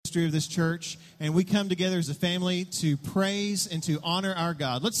ministry of this church, and we come together as a family to praise and to honor our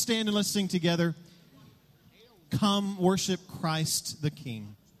God. Let's stand and let's sing together. Come worship Christ the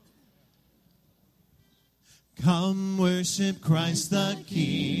King. Come worship Christ the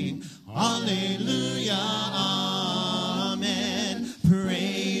King. Alleluia, amen.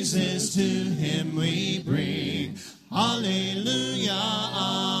 Praises to him we bring. Alleluia,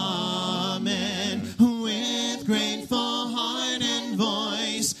 amen. With grateful heart and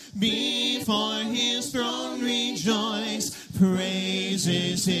voice, before his throne rejoice. Praise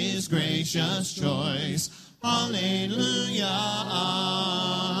is his gracious choice. Alleluia,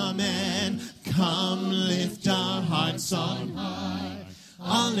 amen. Come lift our hearts on high.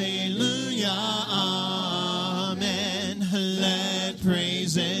 Alleluia, amen. Let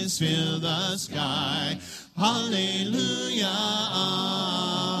praises fill the sky. Alleluia,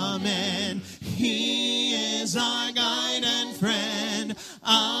 amen. He is our guide and friend.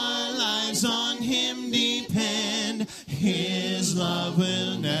 Our lives on him depend. His love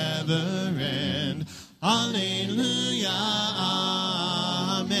will never end. Alleluia,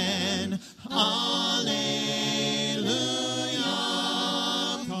 amen. Alleluia.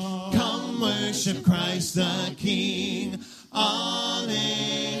 Come worship Christ the King. Alleluia.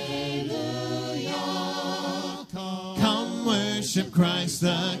 Come worship Christ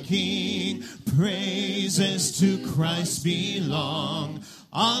the King. Praises to Christ belong.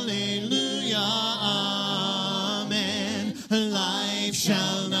 Alleluia, amen. Life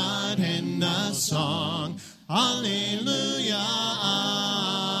shall not end the song. Alleluia,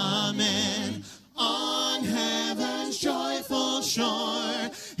 amen. On heaven's joyful shore,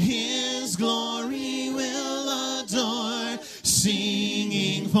 his glory will adore,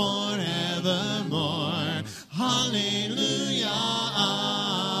 singing forevermore. Alleluia,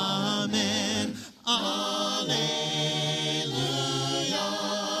 amen. Alleluia.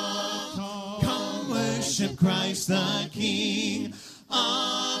 Come worship Christ the King.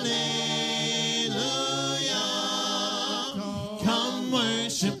 Alleluia. Come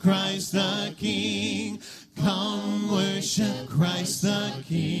worship Christ the King. Come worship Christ the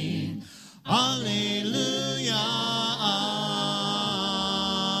King. Alleluia.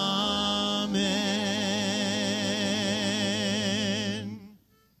 Amen.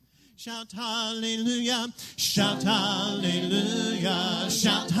 Shout hallelujah. Shout hallelujah.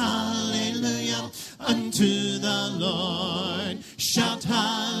 Shout hallelujah unto the Lord. Shout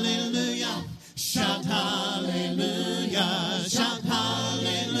hallelujah. Shout hallelujah. Shout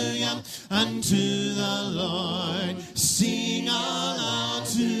hallelujah unto the Lord. Sing all out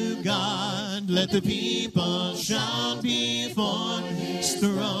to God. Let the people shout before his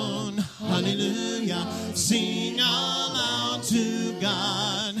throne. Hallelujah. Sing all out to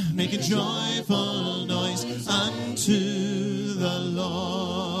God. Make a joyful noise unto the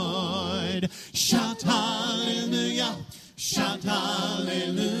Lord. Shout hallelujah. Shout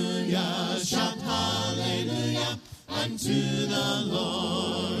hallelujah. Shout hallelujah unto the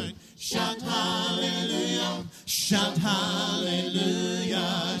Lord. Shout hallelujah. Shout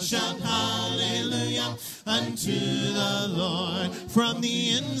hallelujah. Shout hallelujah unto the Lord. From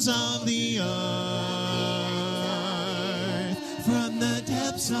the ends of the earth, from the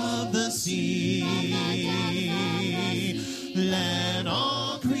depths of the sea, let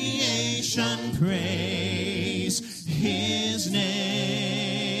all creation praise his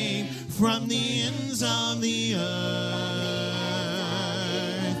name. From the ends of the earth,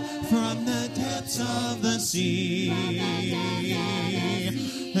 from the depths of the sea,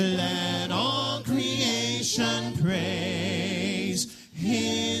 let all creation praise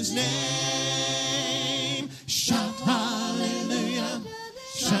his name. Shout hallelujah.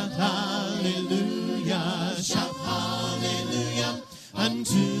 Shout hallelujah. Shout hallelujah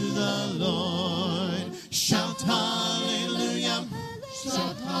unto the Lord. Shout hallelujah.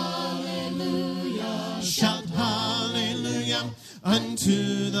 Shout hallelujah. Shout hallelujah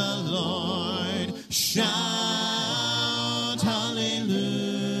unto the Lord. Shout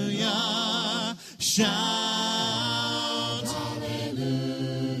hallelujah. Shout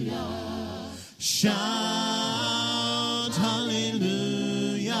hallelujah. Shout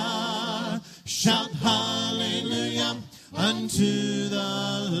hallelujah. Shout hallelujah unto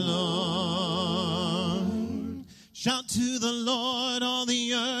the Lord. Shout to the Lord, all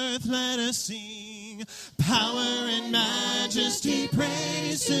the earth, let us sing. Power and majesty,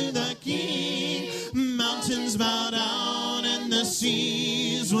 praise to the King. Mountains bow down and the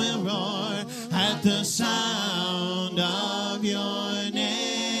seas will roar at the sound of your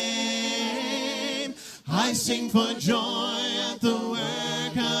name. I sing for joy at the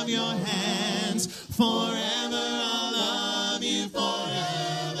work of your hands. Forever I'll love you,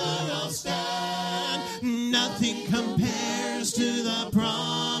 forever Nothing compares to the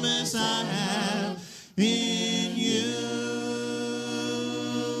promise I have in you.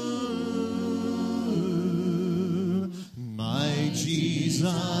 My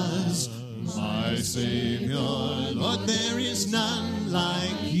Jesus, my Savior, Lord, there is none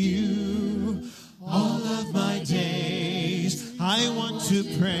like you. All of my days I want to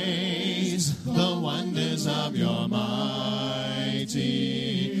praise the wonders of your mighty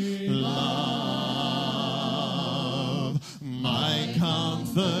love. My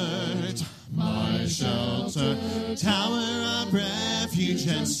comfort, my shelter, tower of refuge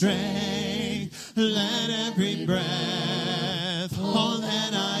and strength. Let every breath, all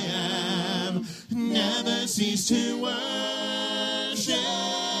that I am, never cease to worship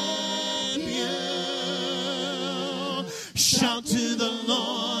you. Shout to the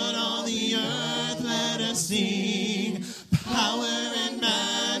Lord, all the earth, let us sing. Power and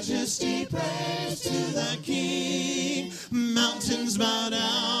majesty, praise to the King. Mountains bow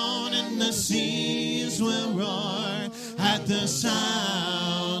down and the seas will roar at the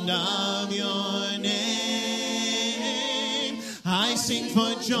sound of your name. I sing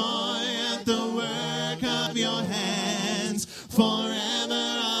for joy at the work of your hands. Forever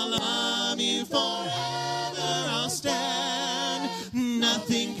I'll love you, forever I'll stand.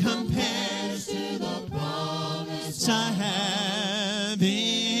 Nothing compares to the promise I have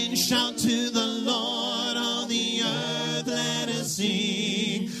in. Shout to the Lord, all the earth, let us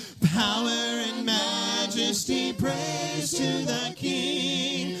sing. Power and majesty, praise to the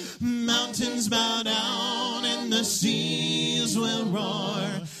King. Mountains bow down and the seas will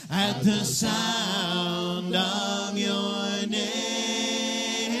roar at the sound of your name.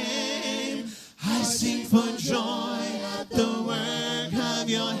 I sing for joy at the work of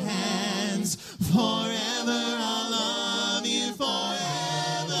your hands. Forever I'll love you,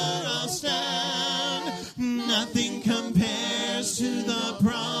 forever I'll stand. Nothing compares to the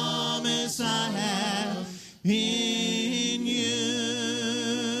promise I have in you.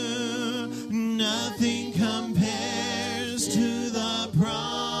 Nothing compares to the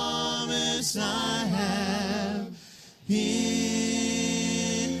promise I have in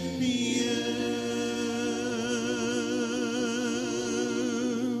you.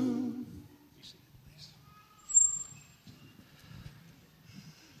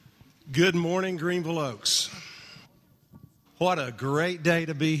 Good morning, Greenville Oaks. What a great day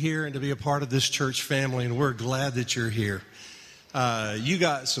to be here and to be a part of this church family, and we're glad that you're here. You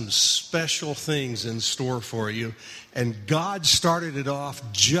got some special things in store for you, and God started it off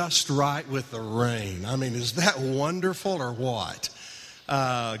just right with the rain. I mean, is that wonderful or what?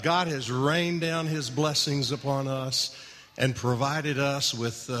 God has rained down His blessings upon us and provided us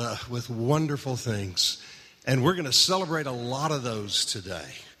with wonderful things, and we're going to celebrate a lot of those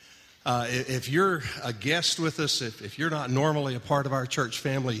today. If you're a guest with us, if you're not normally a part of our church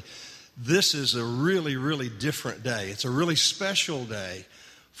family, this is a really, really different day. It's a really special day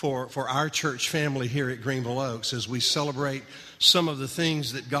for our church family here at Greenville Oaks as we celebrate some of the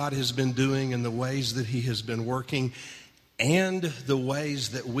things that God has been doing and the ways that He has been working and the ways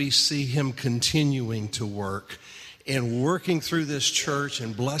that we see Him continuing to work and working through this church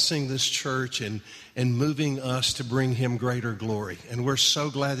and blessing this church and moving us to bring Him greater glory. And we're so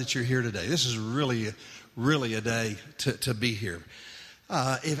glad that you're here today. This is really, really a day to be here.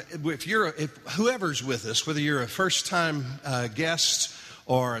 If whoever's with us, whether you're a first-time guest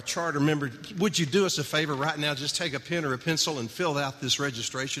or a charter member, would you do us a favor right now? Just take a pen or a pencil and fill out this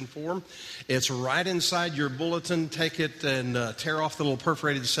registration form. It's right inside your bulletin. Take it and tear off the little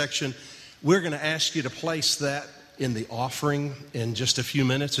perforated section. We're going to ask you to place that in the offering in just a few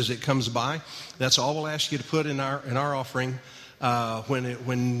minutes as it comes by. That's all we'll ask you to put in our offering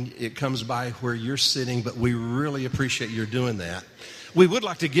when it comes by where you're sitting, but we really appreciate your doing that. We would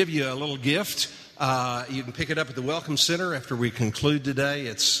like to give you a little gift. You can pick it up at the Welcome Center after we conclude today.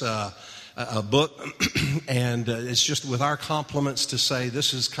 It's a book, and it's just with our compliments to say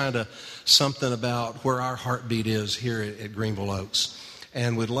this is kind of something about where our heartbeat is here at Greenville Oaks.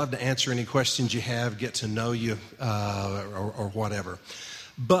 And we'd love to answer any questions you have, get to know you, or whatever.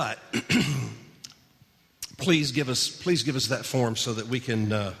 But please give us that form so that we can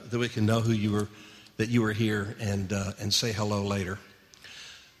know who you were, that you were here, and say hello later.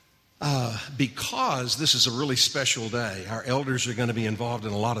 Because this is a really special day, our elders are going to be involved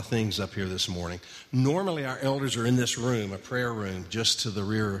in a lot of things up here this morning. Normally, our elders are in this room, a prayer room, just to the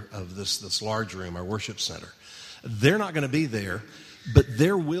rear of this large room, our worship center. They're not going to be there. But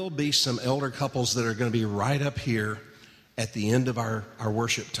there will be some elder couples that are going to be right up here at the end of our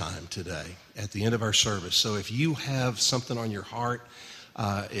worship time today, at the end of our service. So if you have something on your heart,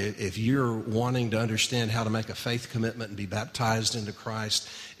 If you're wanting to understand how to make a faith commitment and be baptized into Christ,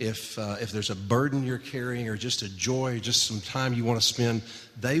 if there's a burden you're carrying or just a joy, just some time you want to spend,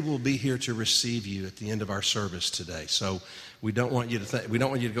 they will be here to receive you at the end of our service today. So we don't want you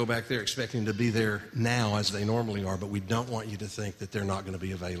to go back there expecting to be there now as they normally are, but we don't want you to think that they're not going to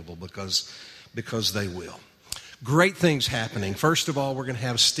be available because they will. Great things happening. First of all, we're going to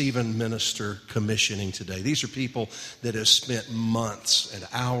have Stephen minister commissioning today. These are people that have spent months and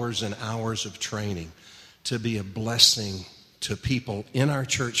hours of training to be a blessing to people in our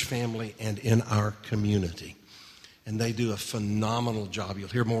church family and in our community. And they do a phenomenal job. You'll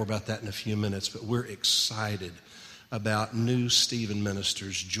hear more about that in a few minutes, but we're excited about new Stephen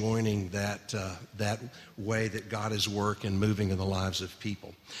ministers joining that way that God is working and moving in the lives of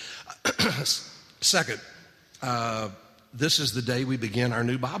people. Second, this is the day we begin our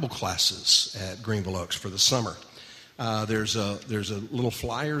new Bible classes at Greenville Oaks for the summer. There's a little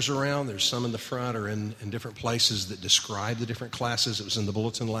flyers around. There's some in the front or in different places that describe the different classes. It was in the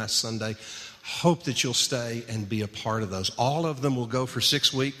bulletin last Sunday. Hope that you'll stay and be a part of those. All of them will go for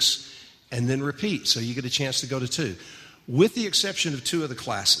 6 weeks and then repeat, so you get a chance to go to 2. With the exception of 2 of the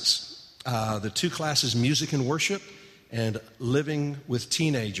classes. The 2 classes, music and worship, and living with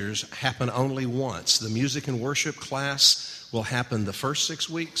teenagers, happen only once. The music and worship class will happen the first 6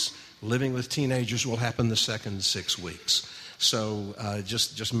 weeks. Living with teenagers will happen the second 6 weeks. So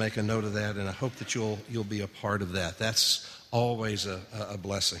just make a note of that, and I hope that you'll be a part of that. That's always a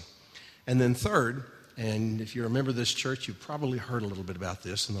blessing. And then third, and if you remember this church, you've probably heard a little bit about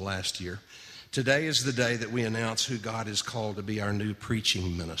this in the last year. Today is the day that we announce who God has called to be our new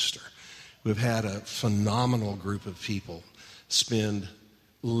preaching minister. We've had a phenomenal group of people spend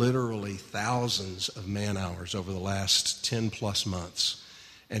literally thousands of man-hours over the last 10-plus months.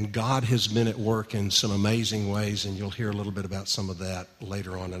 And God has been at work in some amazing ways, and you'll hear a little bit about some of that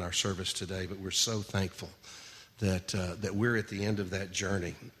later on in our service today. But we're so thankful that we're at the end of that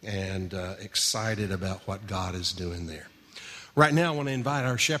journey and excited about what God is doing there. Right now, I want to invite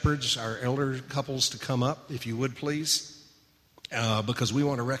our shepherds, our elder couples, to come up, if you would, please. Because we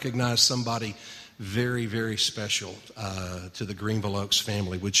want to recognize somebody very, very special to the Greenville Oaks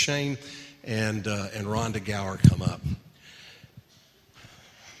family. Would Shane and Rhonda Gower come up?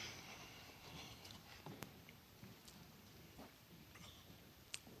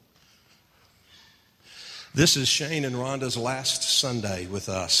 This is Shane and Rhonda's last Sunday with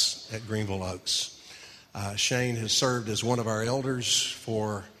us at Greenville Oaks. Shane has served as one of our elders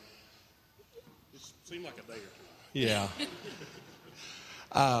for... It seemed like a day or 2.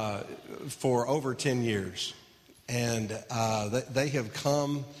 Yeah. For over 10 years. And they have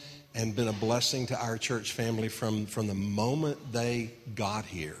come and been a blessing to our church family from the moment they got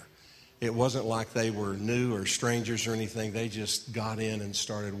here. It wasn't like they were new or strangers or anything. They just got in and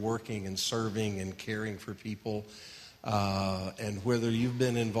started working and serving and caring for people. And whether you've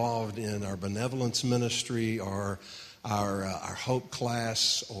been involved in our benevolence ministry or our Hope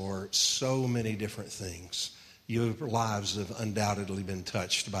class or so many different things, your lives have undoubtedly been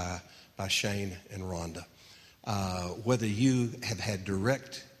touched by Shane and Rhonda. Whether you have had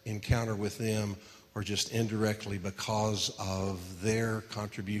direct encounter with them or just indirectly because of their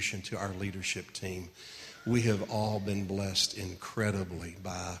contribution to our leadership team, we have all been blessed incredibly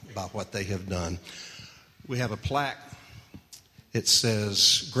by what they have done. We have a plaque. It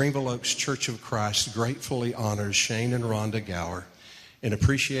says, Greenville Oaks Church of Christ gratefully honors Shane and Rhonda Gower in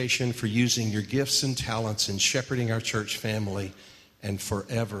appreciation for using your gifts and talents in shepherding our church family and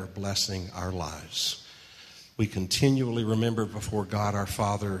forever blessing our lives. We continually remember before God our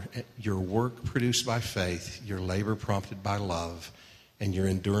Father your work produced by faith, your labor prompted by love, and your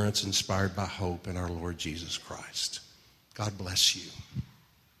endurance inspired by hope in our Lord Jesus Christ. God bless you.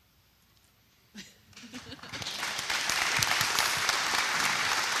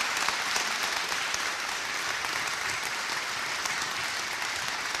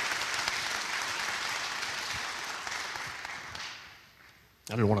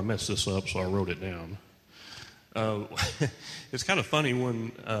 I didn't want to mess this up, so I wrote it down. It's kind of funny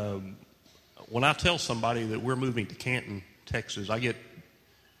when I tell somebody that we're moving to Canton, Texas, I get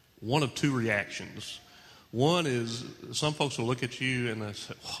one of 2 reactions. One is some folks will look at you and they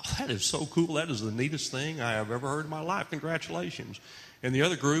say, wow, that is so cool. That is the neatest thing I have ever heard in my life. Congratulations. And the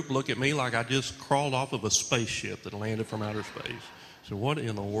other group look at me like I just crawled off of a spaceship that landed from outer space. So what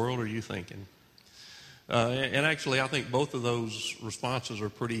in the world are you thinking? And actually, I think both of those responses are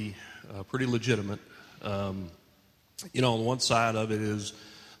pretty legitimate. On one side of it is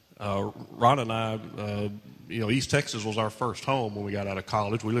Ron and I, East Texas was our first home when we got out of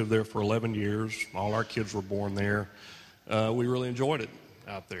college. We lived there for 11 years. All our kids were born there. We really enjoyed it.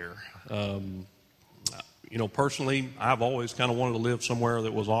 out there. Personally, I've always kind of wanted to live somewhere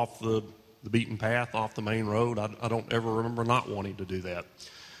that was off the beaten path, off the main road. I don't ever remember not wanting to do that.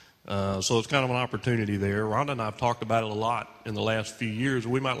 So it's kind of an opportunity there. Rhonda and I have talked about it a lot in the last few years.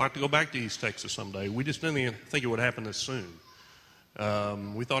 We might like to go back to East Texas someday. We just didn't even think it would happen this soon.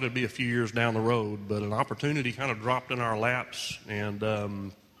 We thought it'd be a few years down the road, but an opportunity kind of dropped in our laps,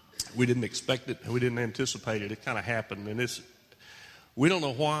 and we didn't expect it. We didn't anticipate it. It kind of happened, and we don't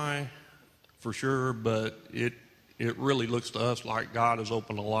know why for sure, but it really looks to us like God has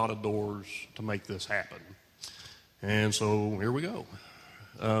opened a lot of doors to make this happen. And so here we go.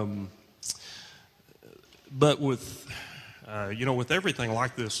 But with everything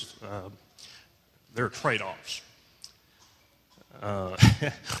like this, there are trade-offs.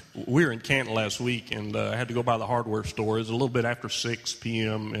 We were in Canton last week, and I had to go by the hardware store. It was a little bit after 6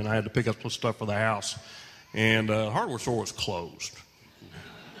 p.m., and I had to pick up some stuff for the house. And the hardware store was closed.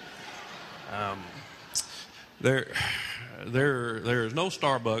 There's no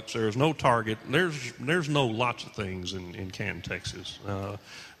Starbucks. There's no Target. There's no lots of things in Canton, Texas.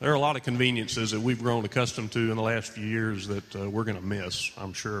 There are a lot of conveniences that we've grown accustomed to in the last few years that we're going to miss,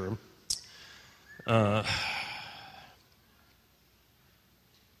 I'm sure.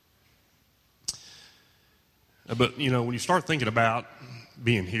 But, when you start thinking about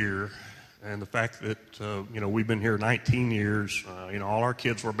being here and the fact that, we've been here 19 years, all our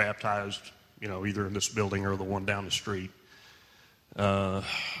kids were baptized, either in this building or the one down the street, and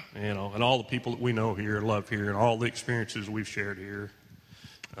all the people that we know here and love here and all the experiences we've shared here,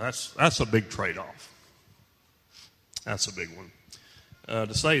 that's a big trade-off. That's a big one.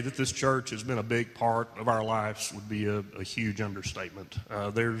 To say that this church has been a big part of our lives would be a huge understatement.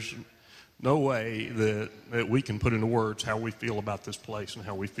 There's no way that we can put into words how we feel about this place and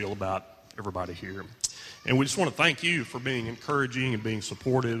how we feel about everybody here. And we just want to thank you for being encouraging and being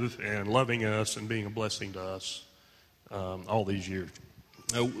supportive and loving us and being a blessing to us all these years.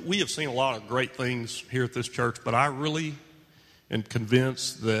 We have seen a lot of great things here at this church, but I really am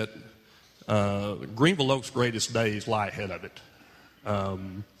convinced that Greenville Oaks' greatest days lie ahead of it.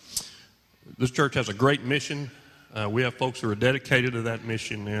 This church has a great mission. We have folks who are dedicated to that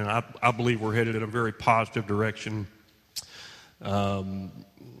mission, and I believe we're headed in a very positive direction.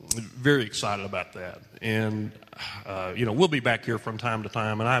 Very excited about that. And, we'll be back here from time to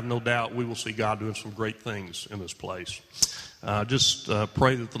time, and I have no doubt we will see God doing some great things in this place. Just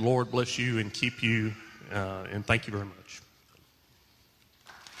pray that the Lord bless you and keep you, and thank you very much.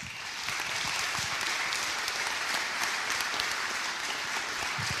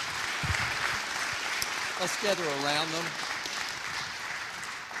 Let's gather around them.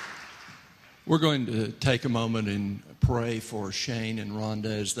 We're going to take a moment and pray for Shane and Rhonda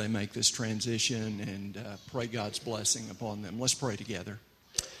as they make this transition and pray God's blessing upon them. Let's pray together.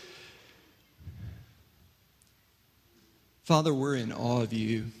 Father, we're in awe of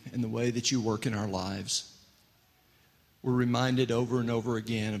you and the way that you work in our lives. We're reminded over and over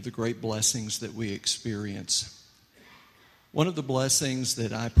again of the great blessings that we experience. One of the blessings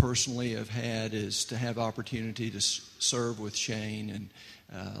that I personally have had is to have opportunity to serve with Shane and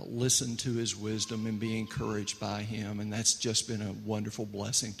listen to his wisdom and be encouraged by him, and that's just been a wonderful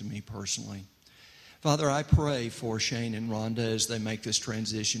blessing to me personally. Father, I pray for Shane and Rhonda as they make this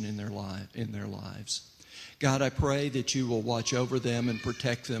transition in their lives. God, I pray that you will watch over them and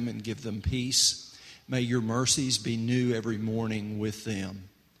protect them and give them peace. May your mercies be new every morning with them.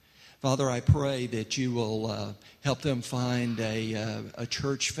 Father, I pray that you will help them find a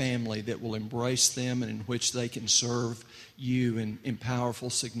church family that will embrace them and in which they can serve you in powerful,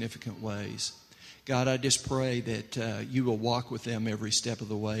 significant ways. God, I just pray that you will walk with them every step of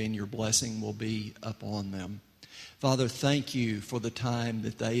the way and your blessing will be upon them. Father, thank you for the time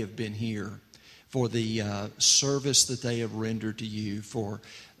that they have been here, for the service that they have rendered to you, for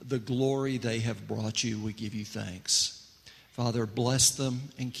the glory they have brought you. We give you thanks. Father, bless them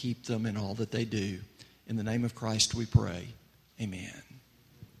and keep them in all that they do. In the name of Christ we pray. Amen.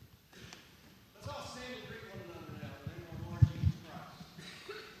 Let's all stand and greet one another now in the name of our Lord Jesus Christ.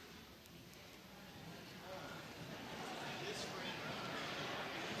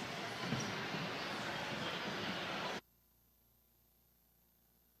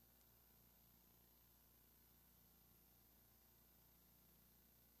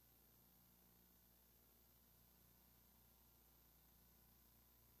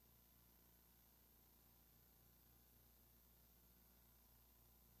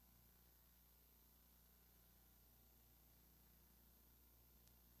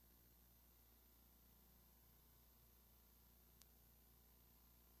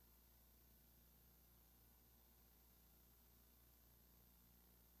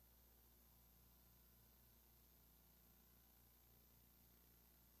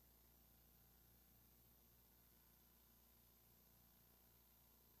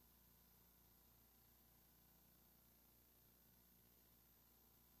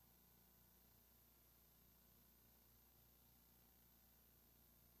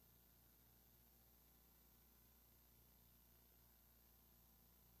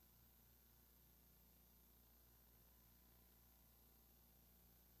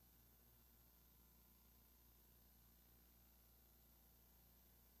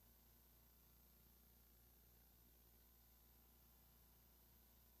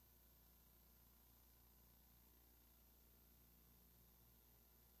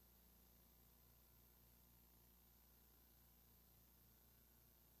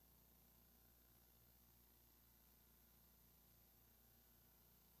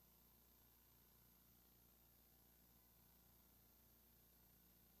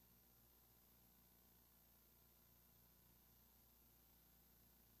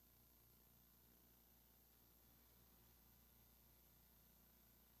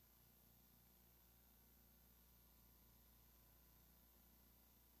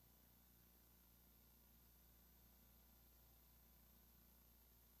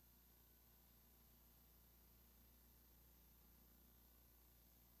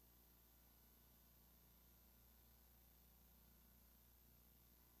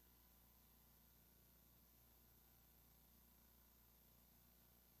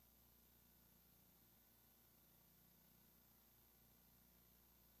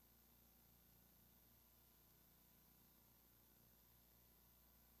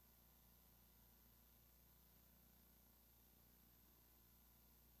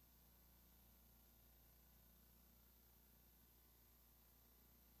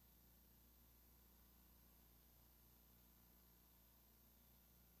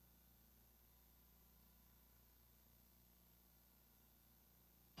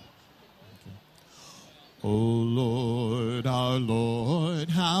 O Lord, our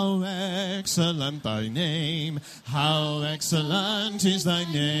Lord, how excellent thy name, how excellent is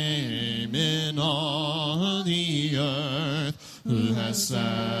thy name in all the earth, who has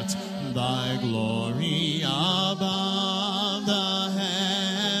set thy glory above the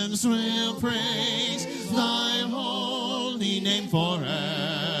heavens. Will praise thy holy name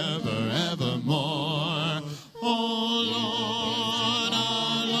forever, evermore. O Lord,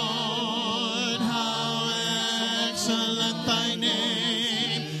 our Lord, how excellent thy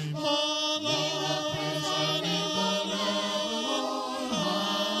name. O Lord, our Lord,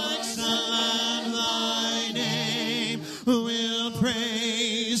 how excellent thy name. We'll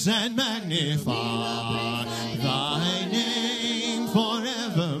praise and magnify thy name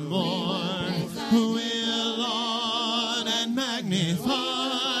forevermore. We'll laud and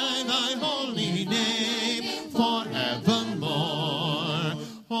magnify thy holy name forevermore.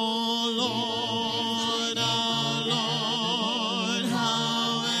 O Lord, our Lord,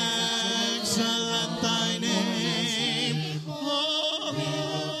 how excellent thy name. Oh,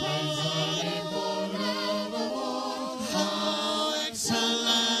 how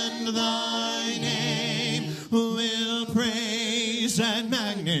excellent thy name. We'll praise and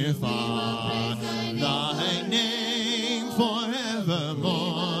magnify thy name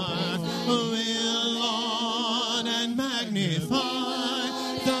forevermore. We'll laud and magnify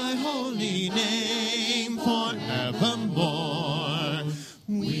thy holy name forevermore.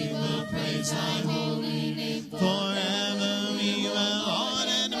 We will praise thy holy name forever. We will laud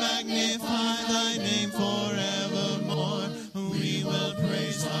and magnify thy name forevermore. We will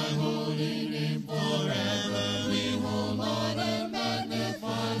praise thy holy name forever. We will laud and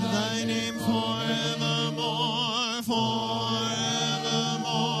magnify thy name forevermore,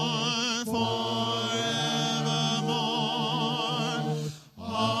 forevermore, forevermore.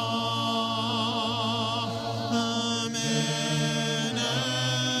 Amen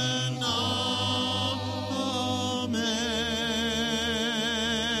and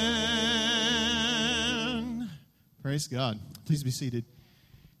amen. Praise God. Please be seated.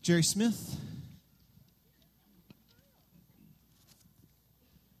 Jerry Smith.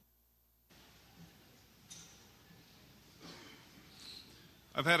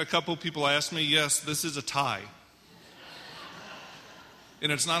 I've had a couple people ask me, yes, this is a tie.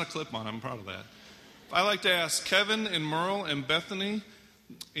 And it's not a clip-on. I'm proud of that. I like to ask Kevin and Merle and Bethany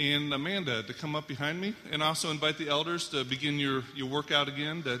and Amanda to come up behind me, and also invite the elders to begin your workout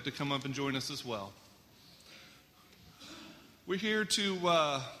again, to come up and join us as well. We're here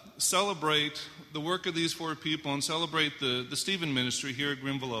to celebrate the work of these four people and celebrate the Stephen ministry here at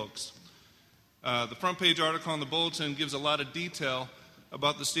Greenville Oaks. The front page article on the bulletin gives a lot of detail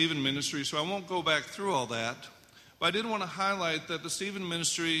about the Stephen ministry, so I won't go back through all that. But I did want to highlight that the Stephen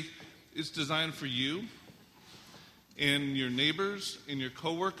ministry is designed for you and your neighbors and your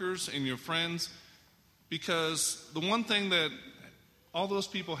coworkers and your friends, because the one thing that all those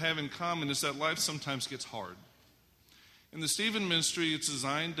people have in common is that life sometimes gets hard. In the Stephen ministry, it's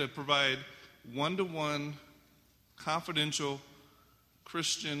designed to provide one-to-one, confidential,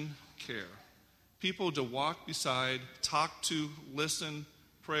 Christian care. People to walk beside, talk to, listen,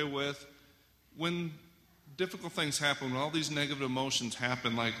 pray with. When difficult things happen, when all these negative emotions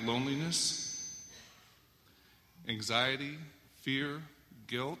happen, like loneliness, anxiety, fear,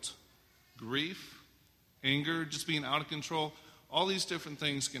 guilt, grief, anger, just being out of control, all these different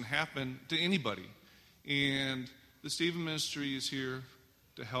things can happen to anybody. And the Stephen ministry is here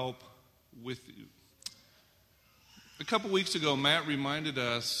to help with you. A couple weeks ago, Matt reminded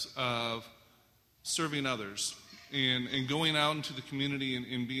us of serving others and going out into the community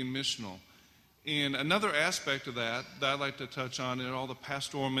and being missional. And another aspect of that I'd like to touch on are all the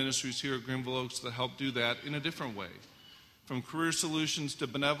pastoral ministries here at Greenville Oaks that help do that in a different way. From Career Solutions to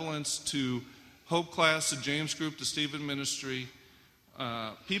Benevolence to Hope Class to James Group to Stephen Ministry,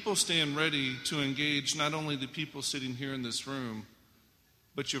 people stand ready to engage not only the people sitting here in this room,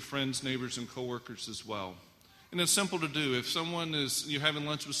 but your friends, neighbors, and coworkers as well. And it's simple to do. If you're having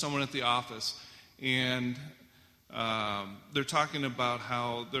lunch with someone at the office and they're talking about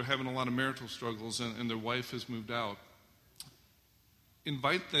how they're having a lot of marital struggles and their wife has moved out,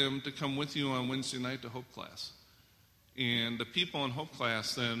 invite them to come with you on Wednesday night to Hope Class. And the people in Hope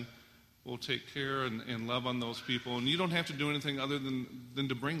Class then will take care and love on those people. And you don't have to do anything other than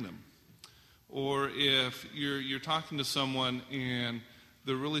to bring them. Or if you're talking to someone and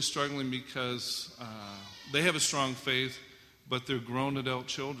they're really struggling because they have a strong faith, but their grown adult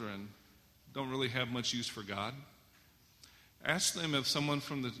children don't really have much use for God, ask them if someone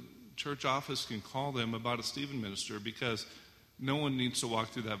from the church office can call them about a Stephen minister, because no one needs to walk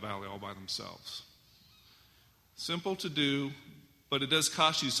through that valley all by themselves. Simple to do, but it does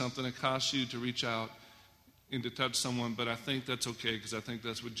cost you something. It costs you to reach out and to touch someone, but I think that's okay because I think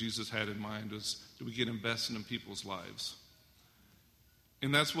that's what Jesus had in mind was do we get invested in people's lives?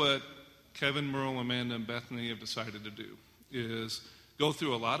 And that's what Kevin, Merle, Amanda, and Bethany have decided to do, is go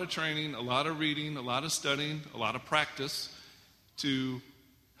through a lot of training, a lot of reading, a lot of studying, a lot of practice to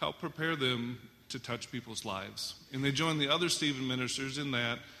help prepare them to touch people's lives. And they join the other Stephen ministers in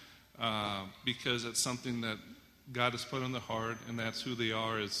that because it's something that God has put on their heart, and that's who they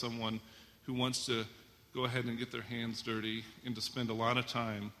are, as someone who wants to go ahead and get their hands dirty and to spend a lot of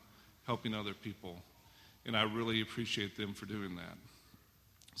time helping other people. And I really appreciate them for doing that.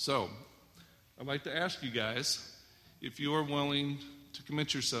 So, I'd like to ask you guys if you are willing to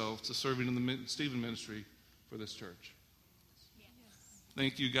commit yourselves to serving in the Stephen ministry for this church. Yes.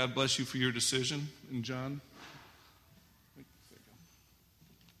 Thank you. God bless you for your decision. And John?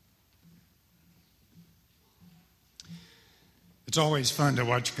 It's always fun to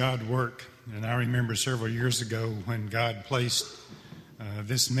watch God work. And I remember several years ago when God placed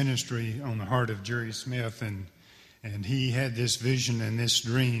this ministry on the heart of Jerry Smith, and he had this vision and this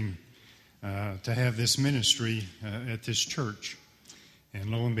dream to have this ministry at this church. And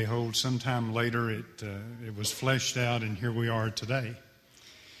lo and behold, sometime later it was fleshed out, and here we are today.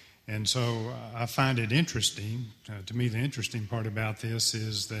 And so I find it interesting. To me, the interesting part about this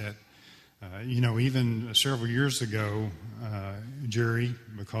is that even several years ago, Jerry,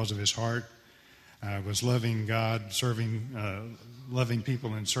 because of his heart, was loving God, serving, loving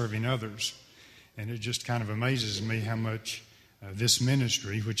people and serving others. And it just kind of amazes me how much this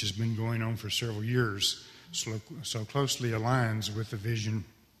ministry, which has been going on for several years, so closely aligns with the vision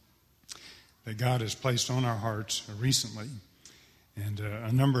that God has placed on our hearts recently. And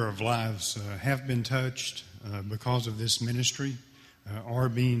a number of lives have been touched because of this ministry, are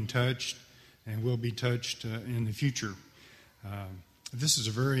being touched, and will be touched in the future. This is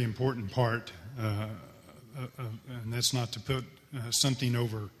a very important part, and that's not to put something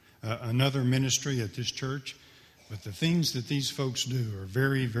over another ministry at this church, but the things that these folks do are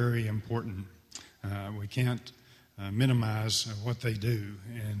very, very important. We can't minimize what they do,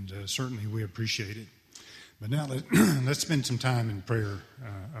 and certainly we appreciate it. But now let's spend some time in prayer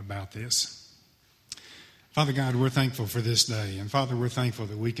about this. Father God, we're thankful for this day. And Father, we're thankful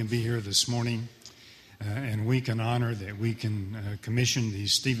that we can be here this morning and we can honor that we can commission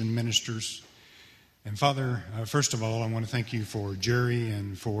these Stephen ministers. And Father, first of all, I want to thank you for Jerry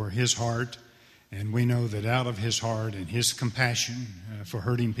and for his heart. And we know that out of his heart and his compassion for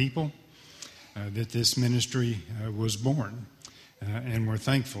hurting people, that this ministry was born. And we're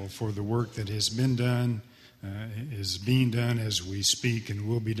thankful for the work that has been done, is being done as we speak, and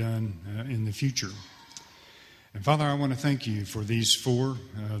will be done in the future. And Father, I want to thank you for these four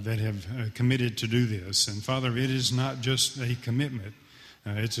that have committed to do this. And Father, it is not just a commitment.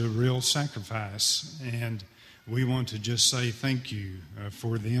 It's a real sacrifice. And we want to just say thank you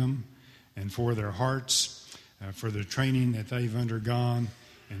for them and for their hearts, for the training that they've undergone,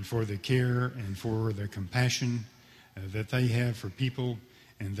 and for the care and for the compassion that they have for people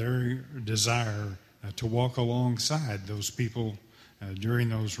and their desire to walk alongside those people during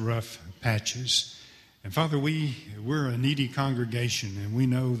those rough patches. And Father, we're a needy congregation, and we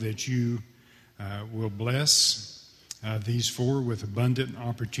know that you will bless these four with abundant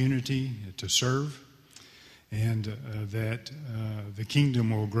opportunity to serve, and that the kingdom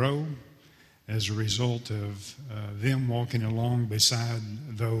will grow as a result of them walking along beside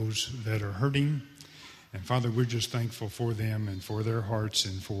those that are hurting. And Father, we're just thankful for them and for their hearts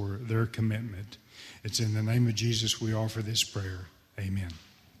and for their commitment. It's in the name of Jesus we offer this prayer. Amen.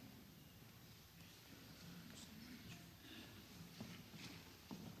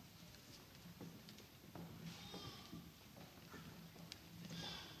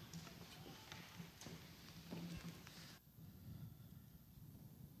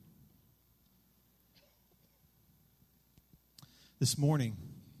 This morning,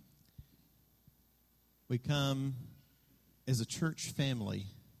 we come as a church family,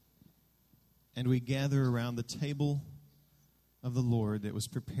 and we gather around the table of the Lord that was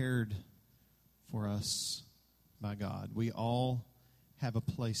prepared for us by God. We all have a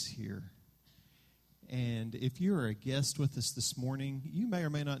place here. And if you're a guest with us this morning, you may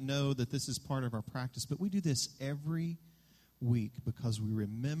or may not know that this is part of our practice, but we do this every week because we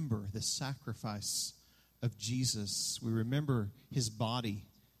remember the sacrifice of Jesus. We remember his body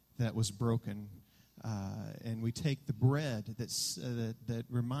that was broken, and we take the bread that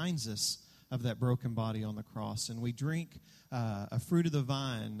reminds us of that broken body on the cross, and we drink a fruit of the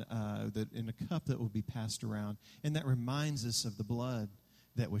vine that in a cup that will be passed around, and that reminds us of the blood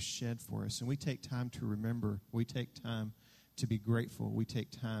that was shed for us. And we take time to remember. We take time to be grateful. We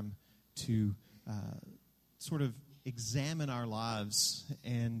take time to sort of examine our lives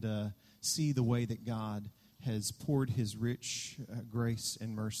and see the way that God has poured his rich grace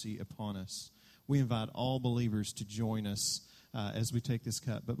and mercy upon us. We invite all believers to join us as we take this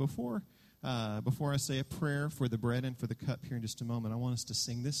cup. But before I say a prayer for the bread and for the cup here in just a moment, I want us to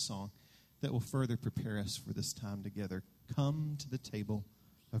sing this song that will further prepare us for this time together. Come to the table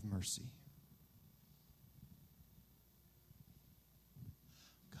of mercy.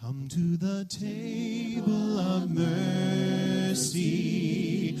 Come to the table of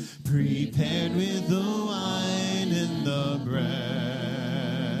mercy, prepared with the wine and the bread.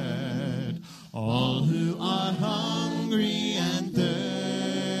 All who are hungry and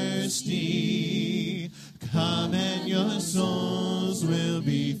thirsty, come and your souls will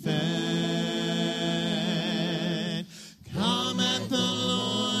be fed. Come at the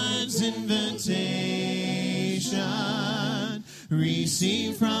Lord's invitation,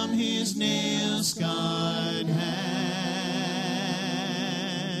 receive from his nail-scarred hand.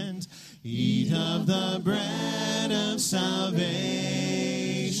 Eat of the bread of salvation,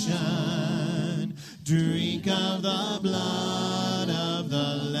 drink of the blood of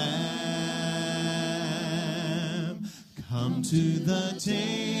the Lamb. Come to the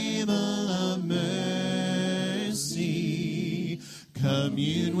table of mercy,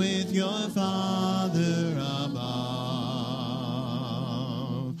 commune with your Father above.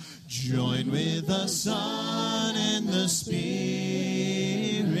 Join with the Son and the Spirit,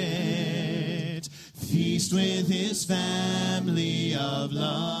 feast with his family of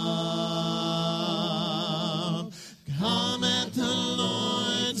love. Come at the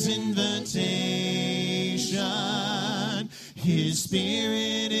Lord's invitation, his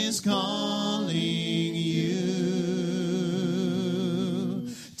Spirit is calling you.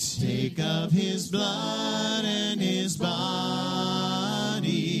 Take of his blood and his body,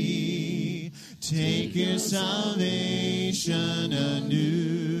 take your salvation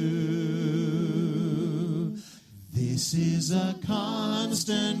anew. This is a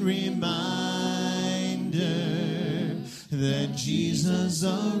constant reminder that Jesus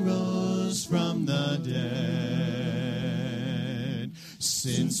arose from the dead.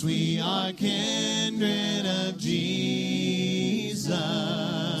 Since we are kindred of Jesus,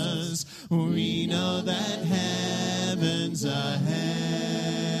 we know that heaven's ahead.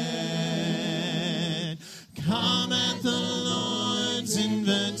 Come at the Lord's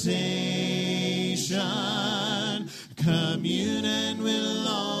invitation, commune and we'll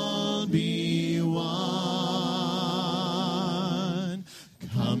all be one.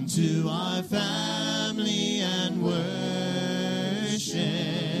 Come to our family and worship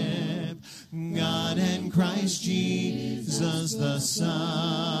God and Christ Jesus the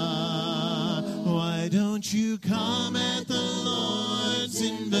Son. Why don't you come at the Lord's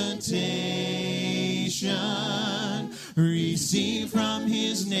invitation, receive from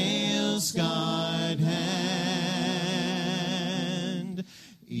his nail-scarred hand,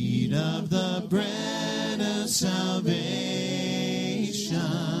 eat of the bread of salvation,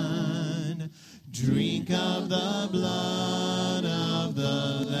 drink of the blood of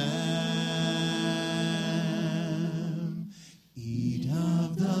the Lamb. Eat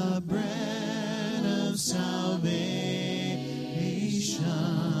of the bread of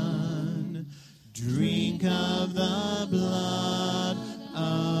salvation, drink of the blood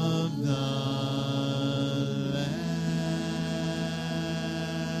of the Lamb.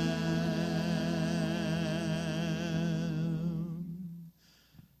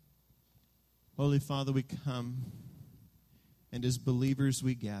 Holy Father, we come, and as believers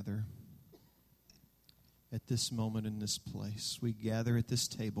we gather at this moment in this place. We gather at this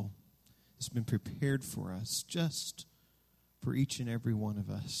table. It's been prepared for us, just for each and every one of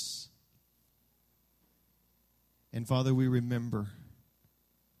us. And Father, we remember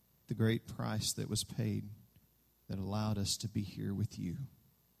the great price that was paid that allowed us to be here with you.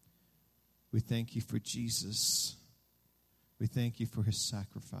 We thank you for Jesus. We thank you for his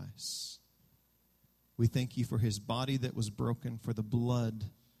sacrifice. We thank you for his body that was broken, for the blood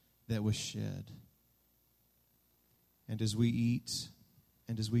that was shed. And as we eat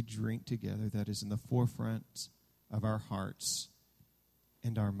and as we drink together, that is in the forefront of our hearts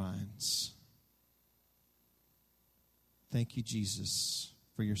and our minds. Thank you, Jesus,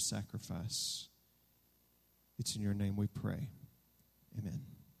 for your sacrifice. It's in your name we pray. Amen.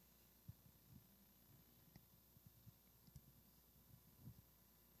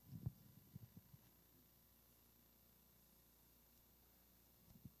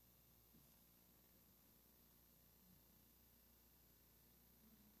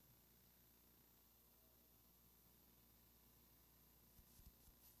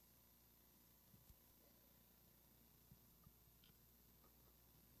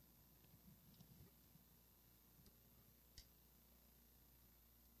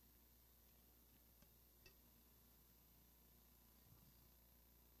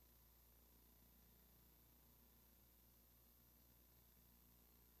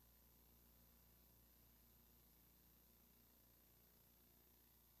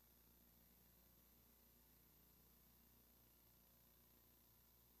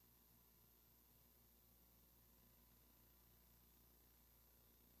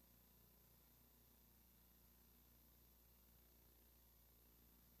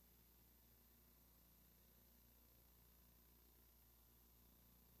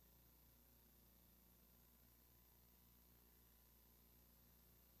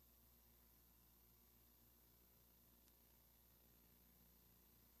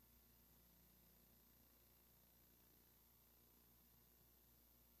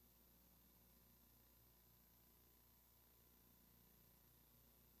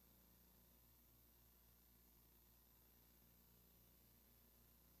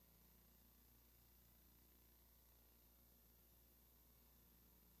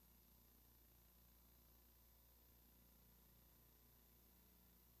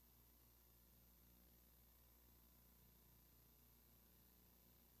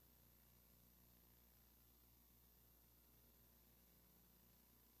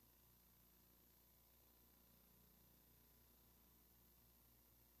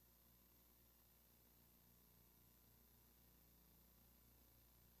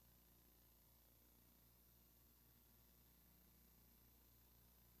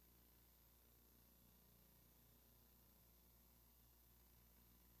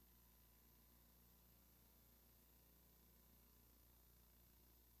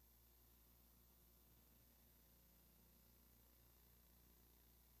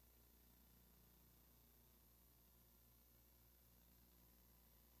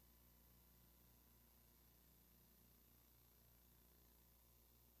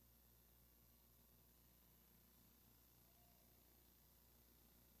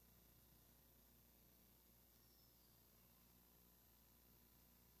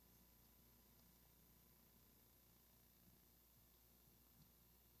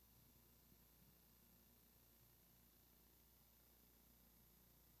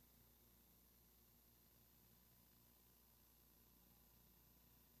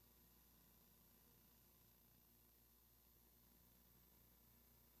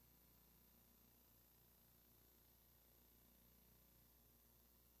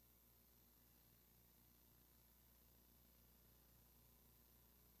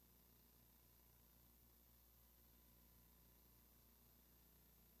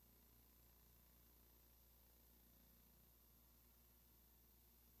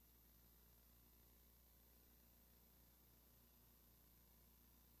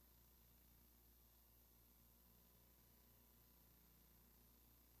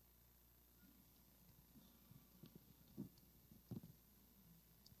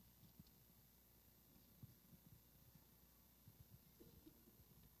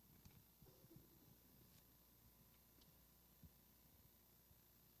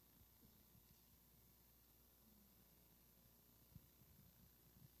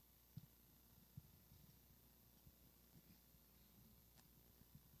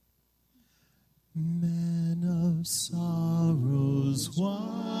 Man of sorrows,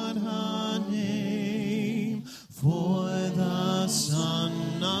 what a name for the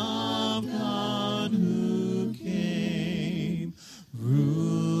Son of God who came,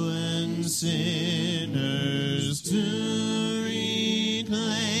 ruined sinners to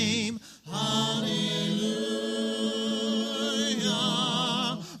reclaim. Hallelujah,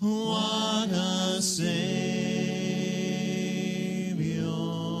 what a Savior,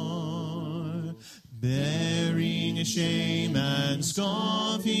 bearing shame and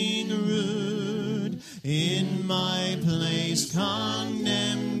scoffing rude, in my place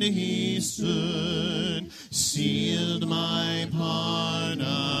condemned he stood, sealed my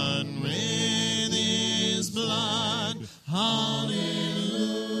pardon with his blood. Hallelujah,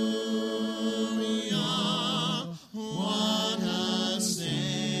 what a Savior,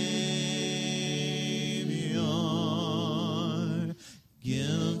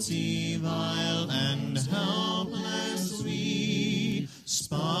 guilty, vile, and helpless sweet,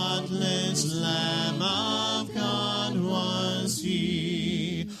 spotless Lamb of God was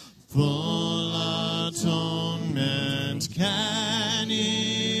he, full atonement can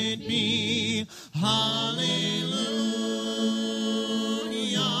it be. Hallelujah,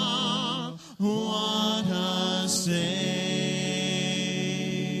 what a Savior,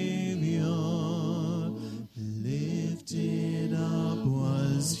 lifted up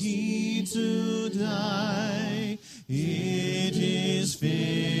was he to die. It is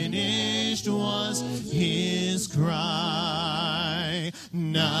finished was his cry.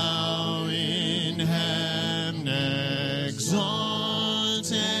 Now in heaven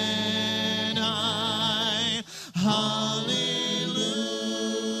exalted I. Hallelujah,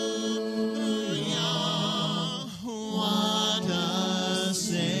 what a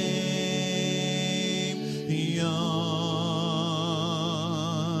Savior.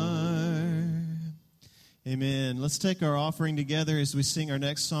 Amen. Let's take our offering together as we sing our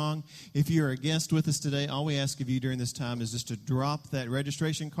next song. If you're a guest with us today, all we ask of you during this time is just to drop that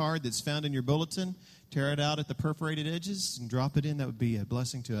registration card that's found in your bulletin, tear it out at the perforated edges, and drop it in. That would be a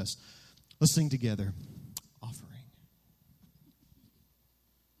blessing to us. Let's sing together. Offering.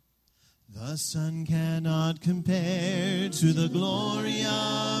 The sun cannot compare to the glory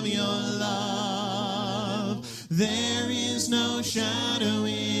of your love. There is no shadow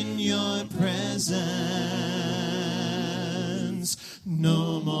in your presence.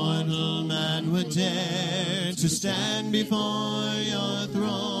 No mortal man would dare to stand before your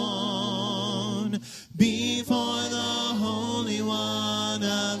throne, before the Holy One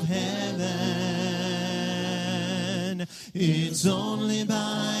of heaven. It's only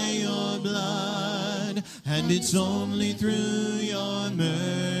by your blood, and it's only through your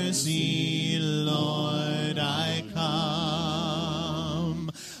mercy, Lord, I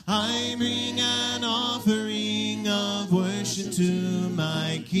come. I bring an offering of worship to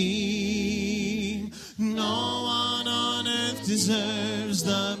my King. No one on earth deserves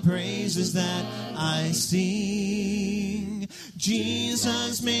the praises that I sing.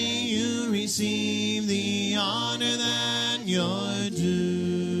 Jesus, may you receive the honor that you're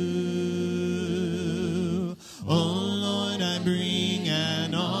due. Oh Lord, I bring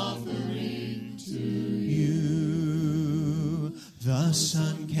an offering to you. The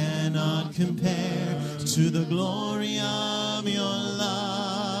sun cannot compare to the glory of your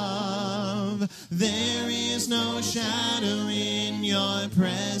love. There is no shadow in your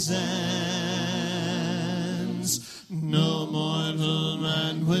presence. No mortal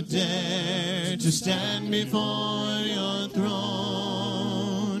man would dare to stand before your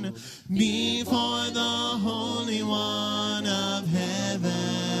throne, before the Holy One of heaven.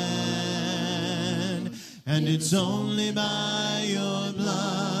 And it's only by your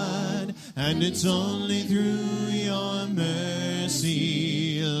blood, and it's only through your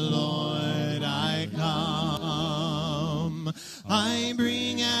mercy, Lord, I come. I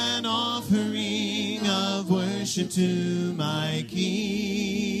bring an offering of worship to my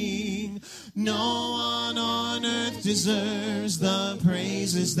King. No one on earth deserves the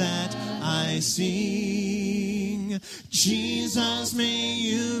praises that I sing. Jesus, may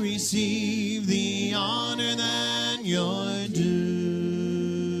you receive the honor that you're due.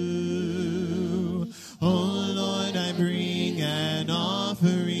 Oh Lord, I bring an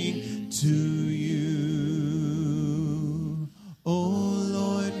offering to you. Oh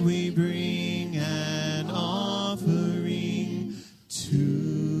Lord, we bring an offering to you.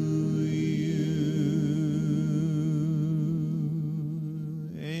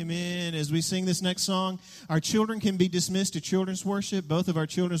 Amen. As as we sing this next song. Our children can be dismissed to children's worship. Both of our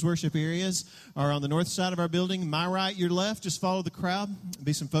children's worship areas are on the north side of our building. My right, your left. Just follow the crowd. There'll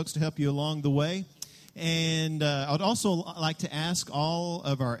be some folks to help you along the way. And I'd also like to ask all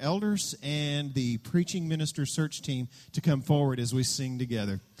of our elders and the preaching minister search team to come forward as we sing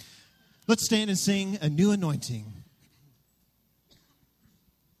together. Let's stand and sing A New Anointing.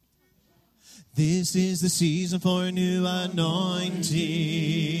 This is the season for a new anointing.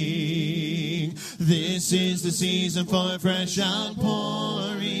 This is the season for a fresh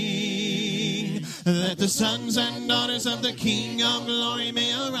outpouring, that the sons and daughters of the King of Glory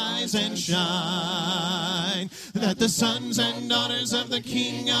may arise and shine. That the sons and daughters of the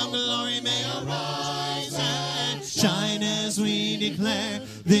King of Glory may arise and shine as we declare,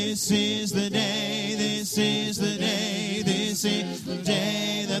 this is the day, this is the day, this is the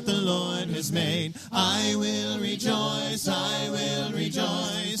day that the Lord has made. I will rejoice, I will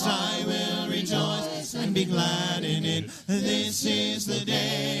rejoice, I will rejoice and be glad in it. This is the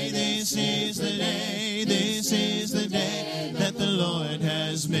day, this is the day, this is the day that the Lord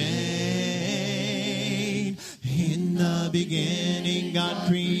has made. In the beginning God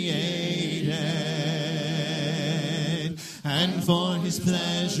created, and for his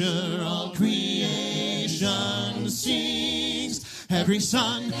pleasure all creation sings. Every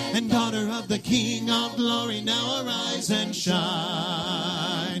son and daughter of the King of Glory now arise and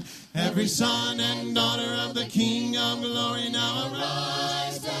shine. Every son and daughter of the King of Glory now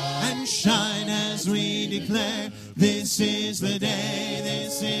arise and shine as we declare, this is the day,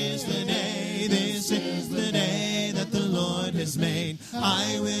 this is the day, this is the day that the Lord has made.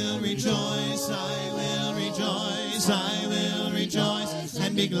 I will rejoice, I will rejoice, I will rejoice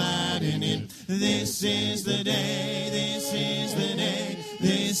and be glad in it. This is the day, this is the day,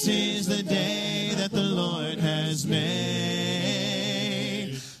 this is the day that the Lord has made.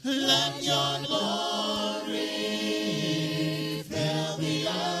 Let your glory fill the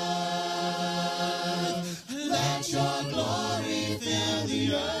earth. Let your glory fill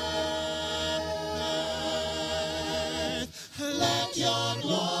the earth. Let your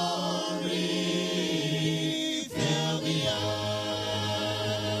glory fill the earth.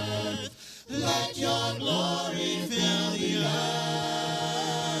 Let your glory fill the earth.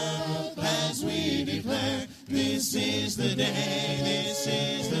 As we declare, this is the day, this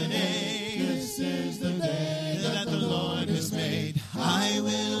is the day, this is the day that the Lord has made. I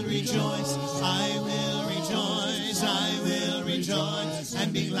will rejoice, I will rejoice, I will rejoice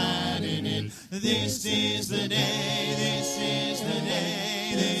and be glad in it. This is the day, this is the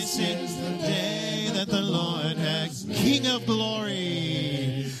day, this is the day that the Lord has. King of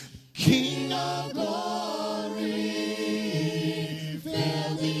glory, King of glory,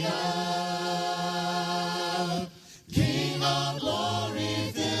 fill the earth. King of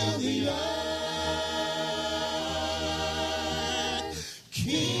glory, fill the earth.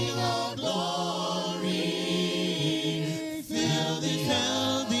 King of glory, fill the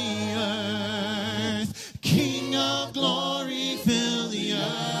earth. King of glory, fill the earth.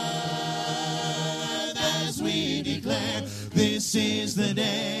 As we declare, this is the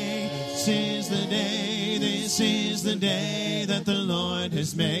day, this is the day, this is the day that the Lord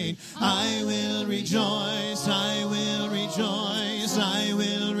has made. I will rejoice, I will rejoice, I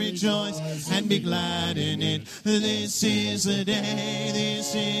will rejoice and be glad in it. This is the day,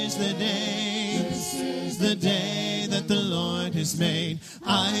 this is the day, this is the day that the Lord has made.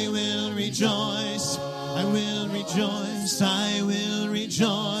 I will rejoice, I will rejoice, I will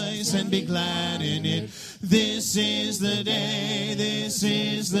rejoice and be glad in it. This is the day, this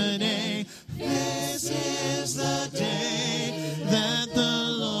is the day, this is the day that the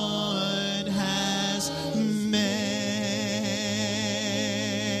Lord has made.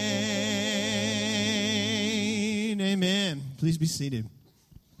 Amen. Please be seated.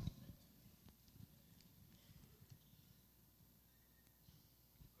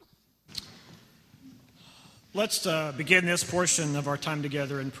 Let's begin this portion of our time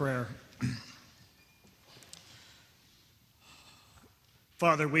together in prayer.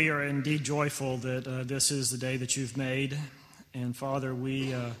 Father, we are indeed joyful that this is the day that you've made. And Father,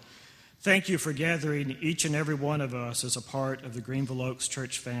 we thank you for gathering each and every one of us as a part of the Greenville Oaks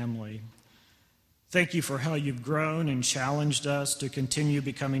Church family. Thank you for how you've grown and challenged us to continue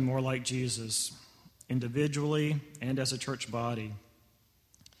becoming more like Jesus, individually and as a church body.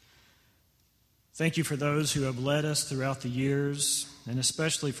 Thank you for those who have led us throughout the years, and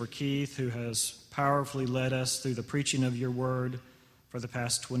especially for Keith, who has powerfully led us through the preaching of your word for the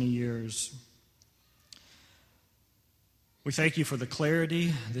past 20 years. We thank you for the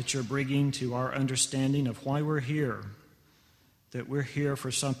clarity that you're bringing to our understanding of why we're here, that we're here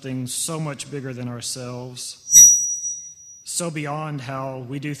for something so much bigger than ourselves, so beyond how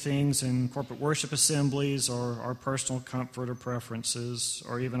we do things in corporate worship assemblies or our personal comfort or preferences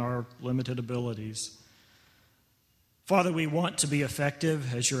or even our limited abilities. Father, we want to be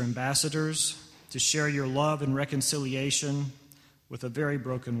effective as your ambassadors to share your love and reconciliation with a very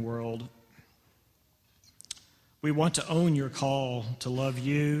broken world. We want to own your call to love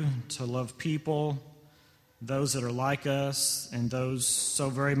you, to love people, those that are like us and those so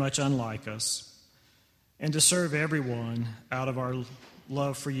very much unlike us, and to serve everyone out of our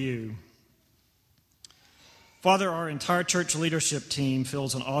love for you. Father, our entire church leadership team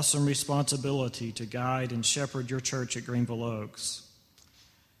feels an awesome responsibility to guide and shepherd your church at Greenville Oaks.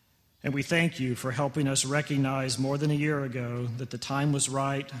 And we thank you for helping us recognize more than a year ago that the time was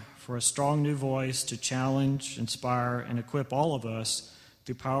right for a strong new voice to challenge, inspire, and equip all of us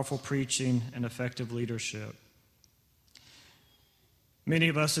through powerful preaching and effective leadership. Many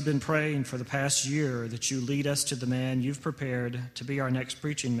of us have been praying for the past year that you lead us to the man you've prepared to be our next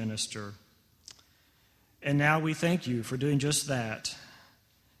preaching minister. And now we thank you for doing just that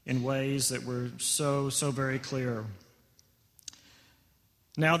in ways that were so very clear.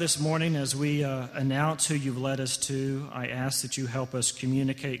 Now this morning, as we announce who you've led us to, I ask that you help us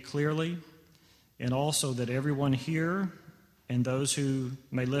communicate clearly, and also that everyone here and those who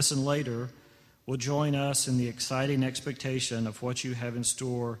may listen later will join us in the exciting expectation of what you have in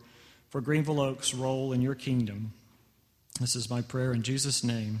store for Greenville Oaks' role in your kingdom. This is my prayer in Jesus'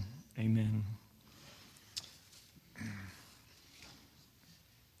 name. Amen.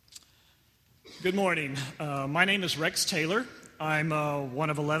 Good morning. My name is Rex Taylor. I'm one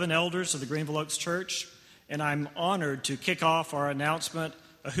of 11 elders of the Greenville Oaks Church, and I'm honored to kick off our announcement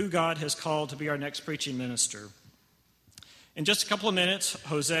of who God has called to be our next preaching minister. In just a couple of minutes,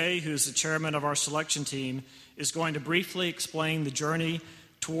 Jose, who's the chairman of our selection team, is going to briefly explain the journey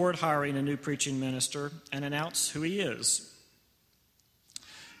toward hiring a new preaching minister and announce who he is.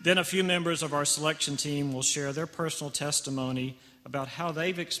 Then a few members of our selection team will share their personal testimony about how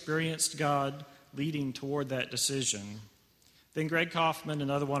they've experienced God leading toward that decision. Then Greg Kaufman,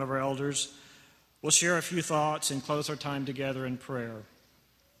 another one of our elders, will share a few thoughts and close our time together in prayer.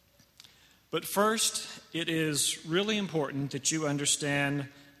 But first, it is really important that you understand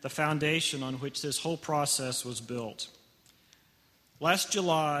the foundation on which this whole process was built. Last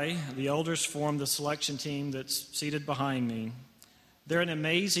July, the elders formed the selection team that's seated behind me. They're an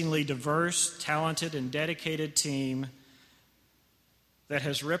amazingly diverse, talented, and dedicated team that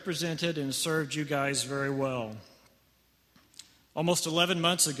has represented and served you guys very well. Almost 11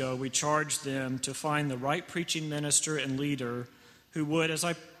 months ago, we charged them to find the right preaching minister and leader who would, as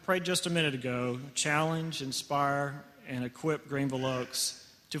I prayed just a minute ago, challenge, inspire, and equip Greenville Oaks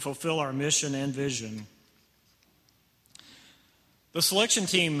to fulfill our mission and vision. The selection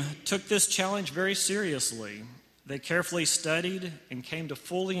team took this challenge very seriously. They carefully studied and came to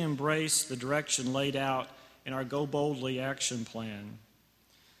fully embrace the direction laid out in our Go Boldly action plan.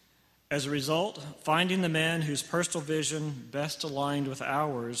 As a result, finding the men whose personal vision best aligned with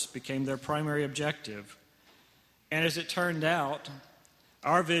ours became their primary objective. And as it turned out,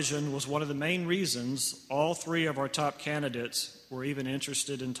 our vision was one of the main reasons all three of our top candidates were even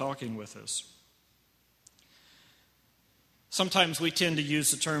interested in talking with us. Sometimes we tend to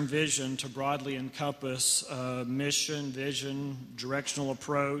use the term vision to broadly encompass mission, vision, directional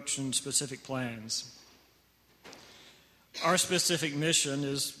approach, and specific plans. Our specific mission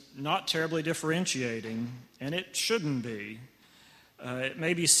is not terribly differentiating, and it shouldn't be. It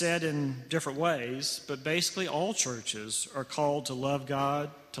may be said in different ways, but basically all churches are called to love God,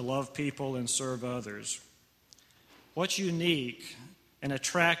 to love people, and serve others. What's unique and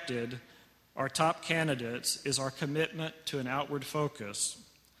attracted our top candidates is our commitment to an outward focus,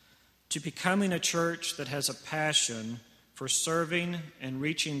 to becoming a church that has a passion for serving and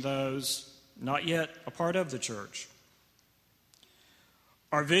reaching those not yet a part of the church.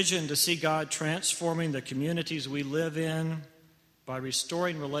 Our vision to see God transforming the communities we live in by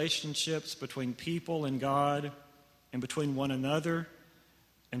restoring relationships between people and God and between one another,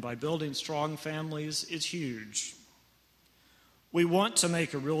 and by building strong families is huge. We want to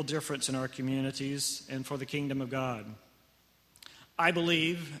make a real difference in our communities and for the kingdom of God. I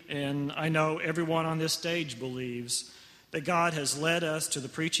believe, and I know everyone on this stage believes, that God has led us to the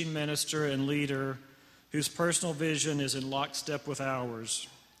preaching minister and leader whose personal vision is in lockstep with ours.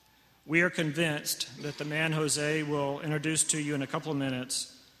 We are convinced that the man Jose will introduce to you in a couple of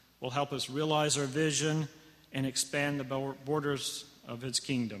minutes will help us realize our vision and expand the borders of his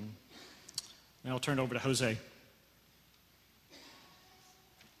kingdom. Now I'll turn it over to Jose.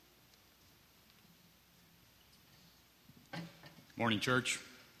 Morning, church.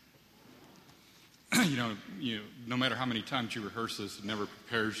 No matter how many times you rehearse this, it never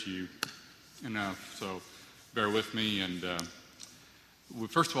prepares you enough. So bear with me. And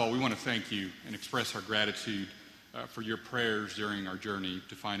first of all, we want to thank you and express our gratitude for your prayers during our journey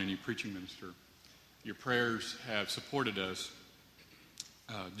to find a new preaching minister. Your prayers have supported us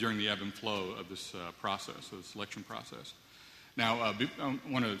during the ebb and flow of this process, of the selection process. Now, I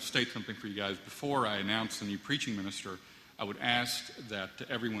want to state something for you guys. Before I announce the new preaching minister, I would ask that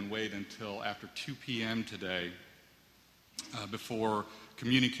everyone wait until after 2 p.m. today before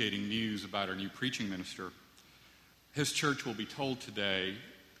communicating news about our new preaching minister. His church will be told today,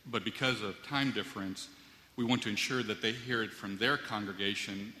 but because of time difference, we want to ensure that they hear it from their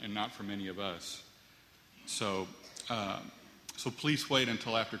congregation and not from any of us. So please wait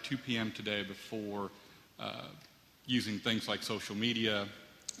until after 2 p.m. today before using things like social media,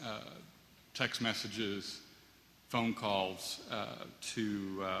 text messages, phone calls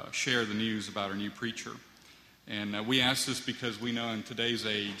to share the news about our new preacher. And we ask this because we know in today's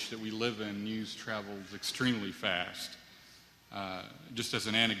age that we live in, news travels extremely fast. Just as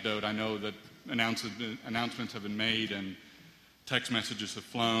an anecdote, I know that announcements have been made and text messages have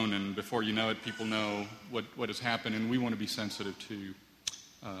flown, and before you know it, people know what has happened, and we want to be sensitive to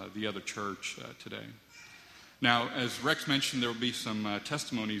the other church today. Now, as Rex mentioned, there will be some a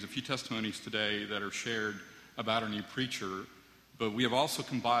few testimonies today that are shared about our new preacher, but we have also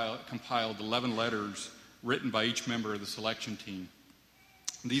compiled 11 letters written by each member of the selection team.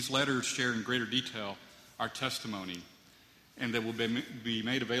 These letters share in greater detail our testimony, and they will be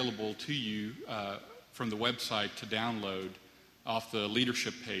made available to you from the website to download off the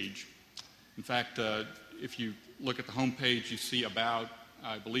leadership page. In fact, if you look at the home page, you see About.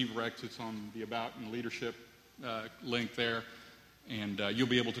 I believe, Rex, it's on the About and Leadership link there, and you'll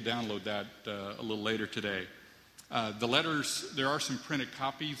be able to download that a little later today. The letters, there are some printed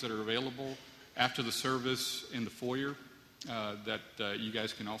copies that are available after the service in the foyer that you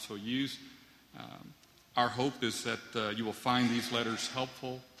guys can also use. Our hope is that you will find these letters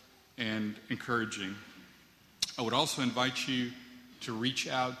helpful and encouraging. I would also invite you to reach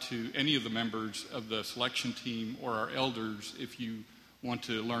out to any of the members of the selection team or our elders if you want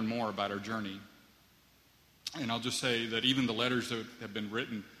to learn more about our journey. And I'll just say that even the letters that have been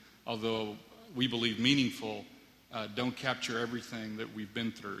written, although we believe meaningful, don't capture everything that we've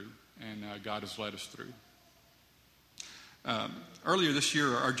been through and God has led us through. Earlier this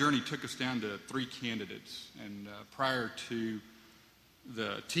year, our journey took us down to 3 candidates. And prior to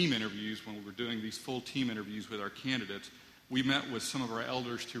the team interviews, when we were doing these full team interviews with our candidates, we met with some of our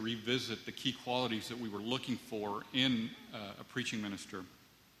elders to revisit the key qualities that we were looking for in a preaching minister.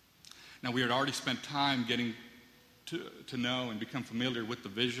 Now, we had already spent time getting to know and become familiar with the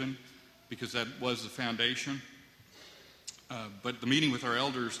vision, because that was the foundation. But the meeting with our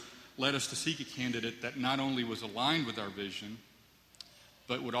elders led us to seek a candidate that not only was aligned with our vision,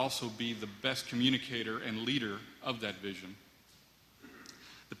 but would also be the best communicator and leader of that vision.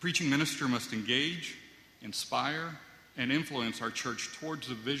 The preaching minister must engage, inspire, and influence our church towards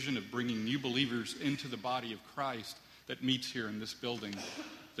the vision of bringing new believers into the body of Christ that meets here in this building,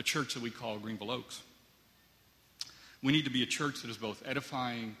 the church that we call Greenville Oaks. We need to be a church that is both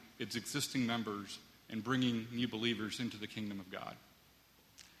edifying its existing members and bringing new believers into the kingdom of God.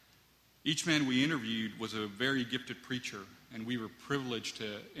 Each man we interviewed was a very gifted preacher, and we were privileged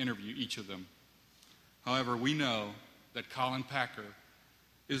to interview each of them. However, we know that Colin Packer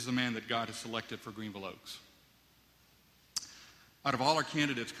is the man that God has selected for Greenville Oaks. Out of all our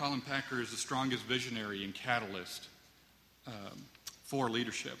candidates, Colin Packer is the strongest visionary and catalyst for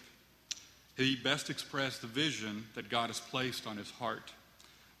leadership. He best expressed the vision that God has placed on his heart.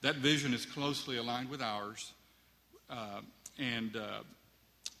 That vision is closely aligned with ours and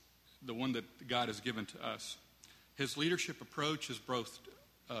the one that God has given to us. His leadership approach is both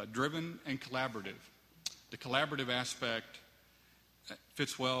driven and collaborative. The collaborative aspect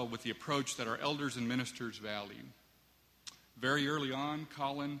fits well with the approach that our elders and ministers value. Very early on,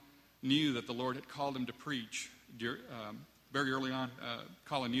 Colin knew that the Lord had called him to preach.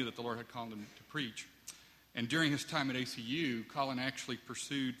 Colin knew that the Lord had called him to preach. And during his time at ACU, Colin actually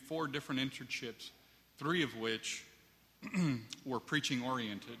pursued 4 different internships, 3 of which were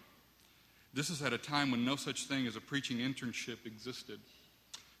preaching-oriented. This is at a time when no such thing as a preaching internship existed.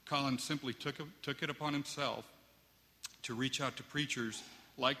 Colin simply took it upon himself to reach out to preachers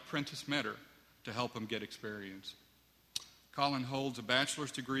like Prentice Metter to help him get experience. Colin holds a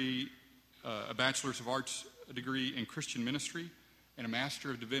bachelor's of arts degree in Christian ministry and a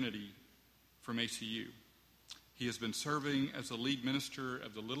Master of Divinity from ACU. He has been serving as the lead minister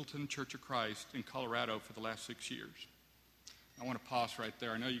of the Littleton Church of Christ in Colorado for the last 6 years. I want to pause right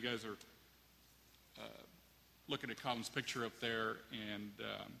there. I know you guys are looking at Colin's picture up there, and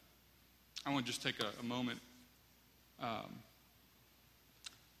I want to just take a moment.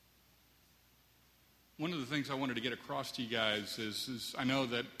 One of the things I wanted to get across to you guys is I know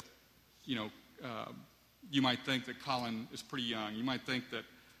that, you might think that Colin is pretty young. You might think that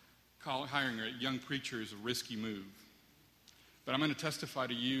hiring a young preacher is a risky move. But I'm going to testify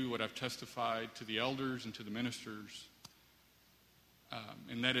to you what I've testified to the elders and to the ministers,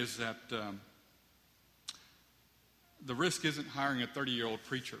 and that is that the risk isn't hiring a 30-year-old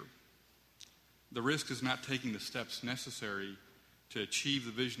preacher. The risk is not taking the steps necessary to achieve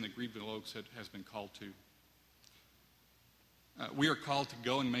the vision that Greenville Oaks has been called to. We are called to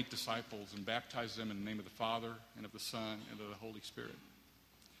go and make disciples and baptize them in the name of the Father and of the Son and of the Holy Spirit.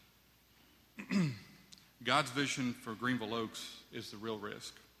 God's vision for Greenville Oaks is the real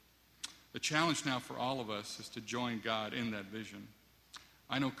risk. The challenge now for all of us is to join God in that vision.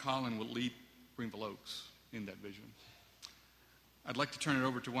 I know Colin will lead Greenville Oaks in that vision. I'd like to turn it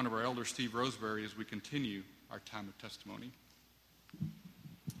over to one of our elders, Steve Roseberry, as we continue our time of testimony.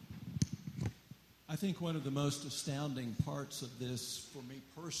 I think one of the most astounding parts of this for me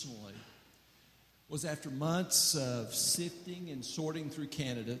personally was after months of sifting and sorting through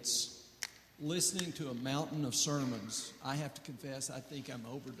candidates, listening to a mountain of sermons. I have to confess, I think I'm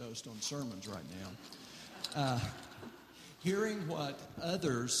overdosed on sermons right now. Hearing what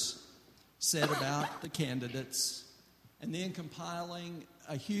others said about the candidates, and then compiling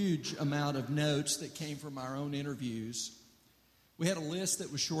a huge amount of notes that came from our own interviews. We had a list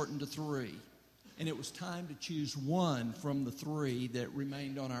that was shortened to 3, and it was time to choose one from the 3 that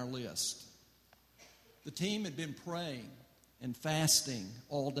remained on our list. The team had been praying and fasting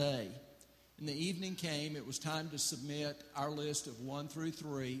all day. And the evening came, it was time to submit our list of 1 through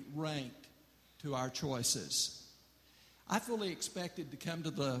 3 ranked to our choices. I fully expected to come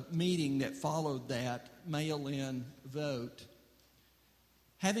to the meeting that followed that mail-in vote,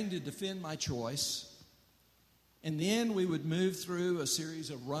 having to defend my choice, and then we would move through a series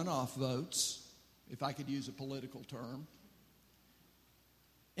of runoff votes, if I could use a political term.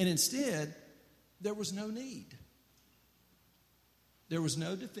 And instead, there was no need. There was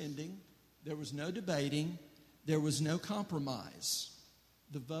no defending. There was no debating. There was no compromise.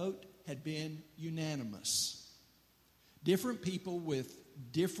 The vote had been unanimous. Different people with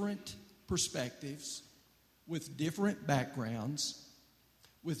different perspectives, with different backgrounds,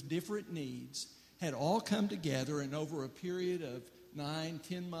 with different needs, had all come together, and over a period of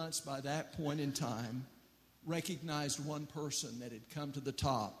 9-10 months by that point in time, recognized one person that had come to the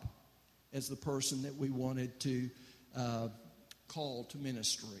top as the person that we wanted to call to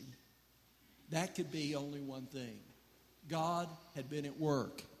ministry. That could be only one thing. God had been at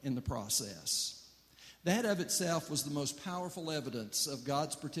work in the process. That of itself was the most powerful evidence of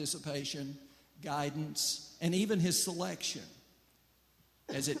God's participation, guidance, and even his selection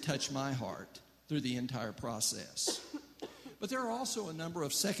as it touched my heart through the entire process. But there are also a number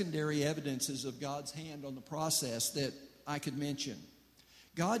of secondary evidences of God's hand on the process that I could mention.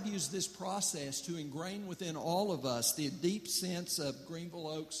 God used this process to ingrain within all of us the deep sense of Greenville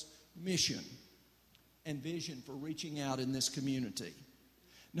Oaks' mission and vision for reaching out in this community.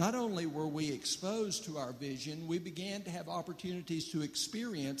 Not only were we exposed to our vision, we began to have opportunities to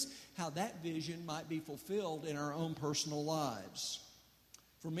experience how that vision might be fulfilled in our own personal lives.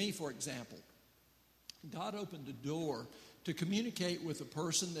 For me, for example, God opened a door to communicate with a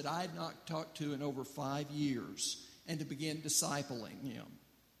person that I had not talked to in over 5 years and to begin discipling him.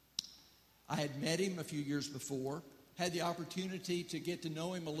 I had met him a few years before, had the opportunity to get to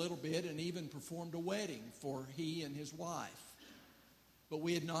know him a little bit, and even performed a wedding for he and his wife. But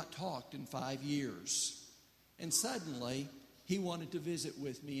we had not talked in 5 years. And suddenly, he wanted to visit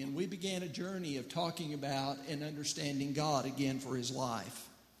with me, and we began a journey of talking about and understanding God again for his life.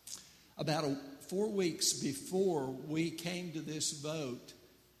 About 4 weeks before we came to this vote,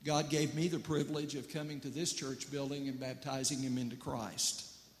 God gave me the privilege of coming to this church building and baptizing him into Christ.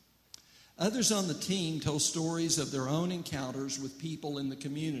 Others on the team told stories of their own encounters with people in the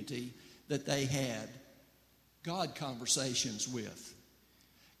community that they had God conversations with.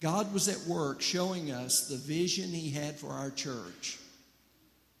 God was at work showing us the vision he had for our church.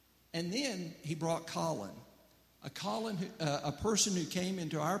 And then he brought Colin, a person who came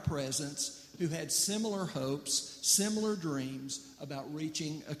into our presence who had similar hopes, similar dreams about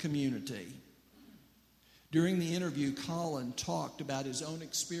reaching a community. During the interview, Colin talked about his own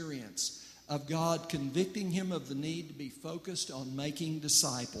experience of God convicting him of the need to be focused on making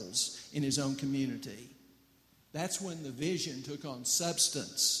disciples in his own community. That's when the vision took on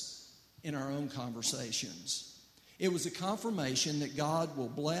substance in our own conversations. It was a confirmation that God will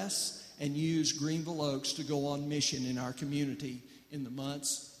bless and use Greenville Oaks to go on mission in our community in the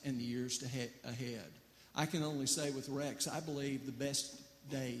months and the years ahead. I can only say with Rex, I believe the best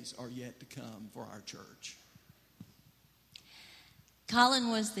days are yet to come for our church. Colin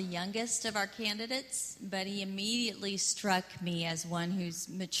was the youngest of our candidates, but he immediately struck me as one who's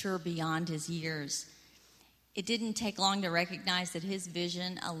mature beyond his years. It didn't take long to recognize that his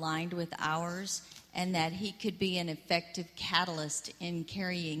vision aligned with ours and that he could be an effective catalyst in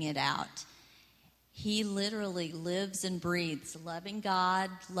carrying it out. He literally lives and breathes loving God,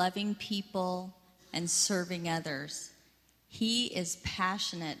 loving people, and serving others. He is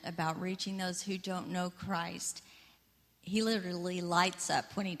passionate about reaching those who don't know Christ. He literally lights up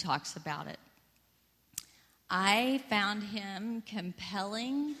when he talks about it. I found him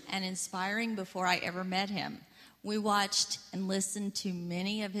compelling and inspiring before I ever met him. We watched and listened to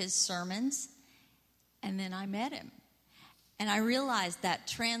many of his sermons, and then I met him. And I realized that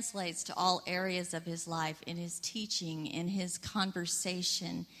translates to all areas of his life, in his teaching, in his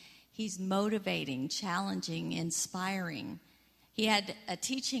conversation. He's motivating, challenging, inspiring. He had a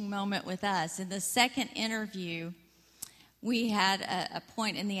teaching moment with us. In the second interview, we had a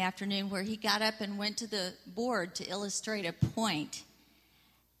point in the afternoon where he got up and went to the board to illustrate a point.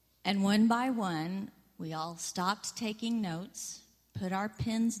 And one by one, we all stopped taking notes, put our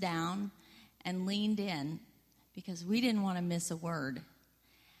pens down, and leaned in because we didn't want to miss a word.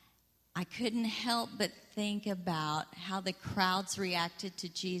 I couldn't help but think about how the crowds reacted to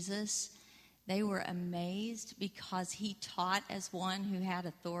Jesus. They were amazed because he taught as one who had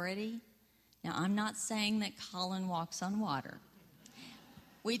authority. Now, I'm not saying that Colin walks on water.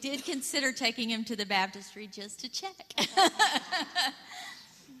 We did consider taking him to the baptistry just to check.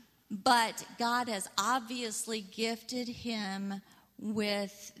 But God has obviously gifted him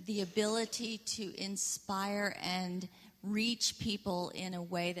with the ability to inspire and reach people in a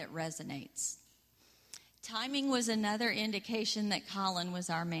way that resonates. Timing was another indication that Colin was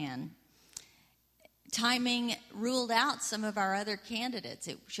our man. Timing ruled out some of our other candidates.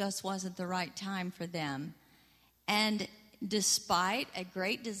 It just wasn't the right time for them. And despite a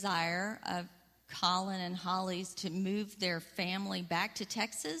great desire of Colin and Holly's to move their family back to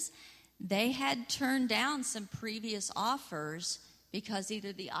Texas, they had turned down some previous offers because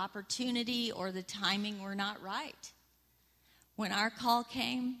either the opportunity or the timing were not right. When our call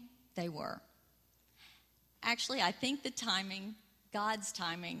came, they were. Actually, I think the timing, God's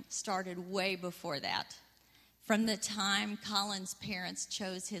timing, started way before that. From the time Colin's parents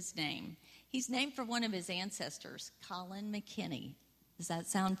chose his name. He's named for one of his ancestors, Colin McKinney. Does that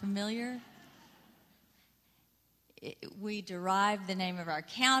sound familiar? We derived the name of our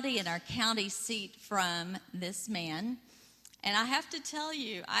county and our county seat from this man. And I have to tell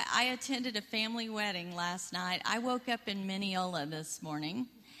you, I attended a family wedding last night. I woke up in Mineola this morning,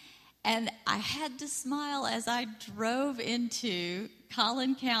 and I had to smile as I drove into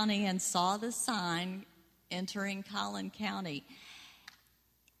Collin County and saw the sign entering Collin County.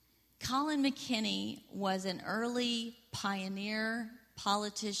 Colin McKinney was an early pioneer,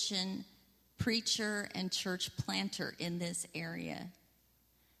 politician, preacher, and church planter in this area.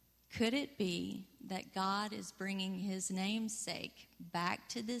 Could it be that God is bringing his namesake back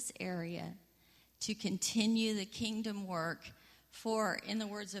to this area to continue the kingdom work for, in the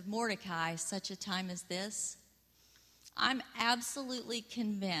words of Mordecai, such a time as this? I'm absolutely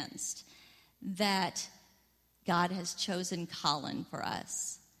convinced that God has chosen Colin for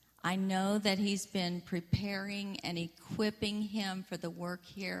us. I know that he's been preparing and equipping him for the work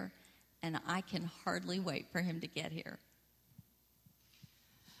here, and I can hardly wait for him to get here.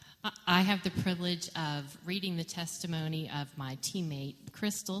 I have the privilege of reading the testimony of my teammate,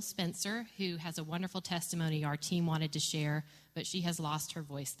 Crystal Spencer, who has a wonderful testimony our team wanted to share, but she has lost her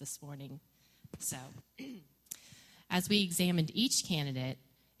voice this morning. So, as we examined each candidate,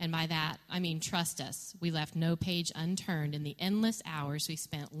 and by that I mean trust us, we left no page unturned in the endless hours we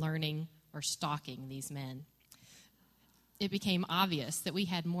spent learning or stalking these men. It became obvious that we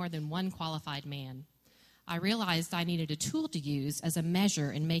had more than one qualified man. I realized I needed a tool to use as a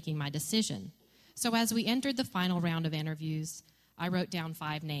measure in making my decision. So as we entered the final round of interviews, I wrote down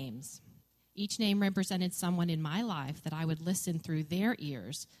 5 names. Each name represented someone in my life that I would listen through their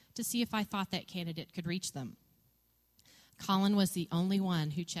ears to see if I thought that candidate could reach them. Colin was the only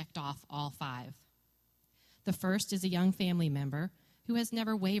one who checked off all 5. The first is a young family member who has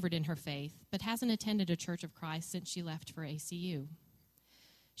never wavered in her faith, but hasn't attended a Church of Christ since she left for ACU.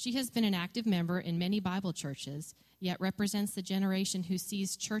 She has been an active member in many Bible churches, yet represents the generation who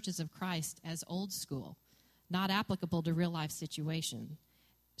sees churches of Christ as old school, not applicable to real-life situation.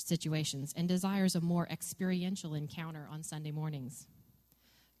 situations and desires a more experiential encounter on Sunday mornings.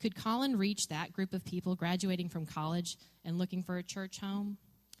 Could Colin reach that group of people graduating from college and looking for a church home?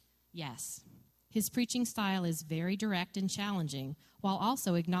 Yes. His preaching style is very direct and challenging, while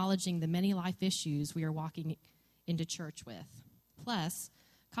also acknowledging the many life issues we are walking into church with. Plus,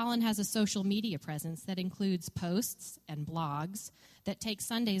 Colin has a social media presence that includes posts and blogs that take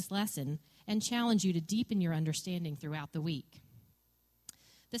Sunday's lesson and challenge you to deepen your understanding throughout the week.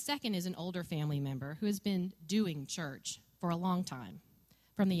 The second is an older family member who has been doing church for a long time.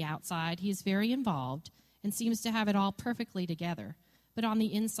 From the outside, he is very involved and seems to have it all perfectly together, but on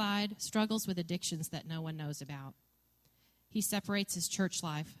the inside, struggles with addictions that no one knows about. He separates his church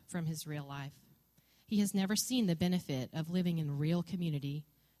life from his real life. He has never seen the benefit of living in real community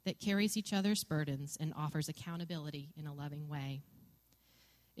that carries each other's burdens and offers accountability in a loving way.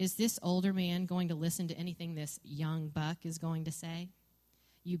 Is this older man going to listen to anything this young buck is going to say?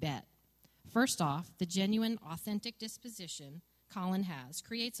 You bet. First off, the genuine, authentic disposition Colin has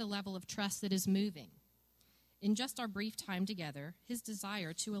creates a level of trust that is moving. In just our brief time together, his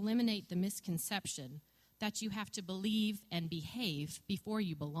desire to eliminate the misconception that you have to believe and behave before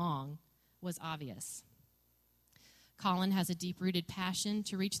you belong was obvious. Colin has a deep-rooted passion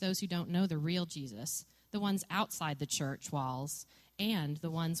to reach those who don't know the real Jesus, the ones outside the church walls, and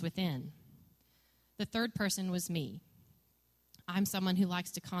the ones within. The third person was me. I'm someone who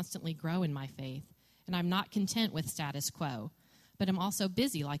likes to constantly grow in my faith, and I'm not content with status quo, but I'm also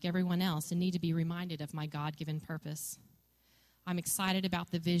busy like everyone else and need to be reminded of my God-given purpose. I'm excited about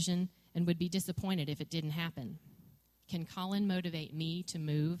the vision and would be disappointed if it didn't happen. Can Colin motivate me to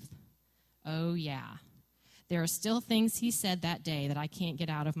move? Oh, yeah. There are still things he said that day that I can't get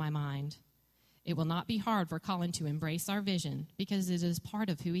out of my mind. It will not be hard for Colin to embrace our vision because it is part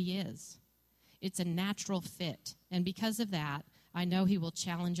of who he is. It's a natural fit, and because of that, I know he will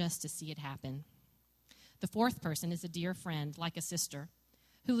challenge us to see it happen. The fourth person is a dear friend, like a sister,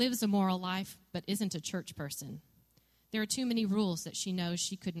 who lives a moral life but isn't a church person. There are too many rules that she knows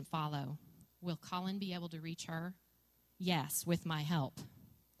she couldn't follow. Will Colin be able to reach her? Yes, with my help.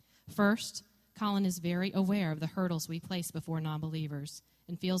 First, Colin is very aware of the hurdles we place before non-believers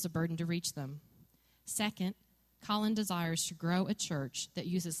and feels a burden to reach them. Second, Colin desires to grow a church that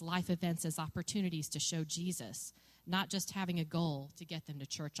uses life events as opportunities to show Jesus, not just having a goal to get them to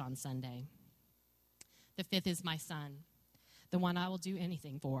church on Sunday. The fifth is my son, the one I will do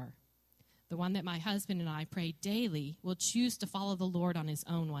anything for, the one that my husband and I pray daily will choose to follow the Lord on his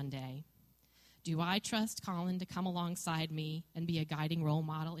own one day. Do I trust Colin to come alongside me and be a guiding role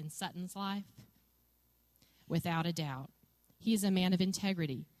model in Sutton's life? Without a doubt. He is a man of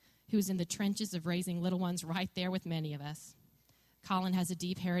integrity who is in the trenches of raising little ones right there with many of us. Colin has a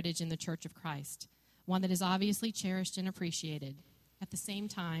deep heritage in the Church of Christ, one that is obviously cherished and appreciated. At the same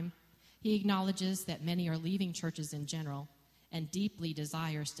time, he acknowledges that many are leaving churches in general and deeply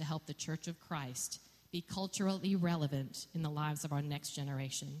desires to help the Church of Christ be culturally relevant in the lives of our next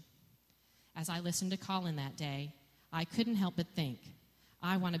generation. As I listened to Colin that day, I couldn't help but think,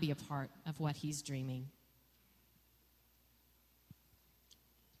 I want to be a part of what he's dreaming.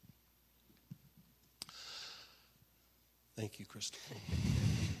 Thank you, Crystal.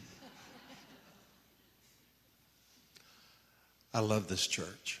 I love this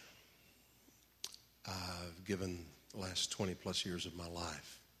church. I've given the last 20 plus years of my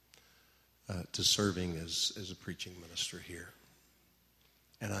life to serving as a preaching minister here.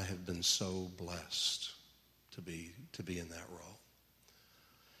 And I have been so blessed to be in that role.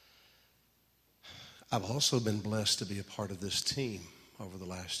 I've also been blessed to be a part of this team over the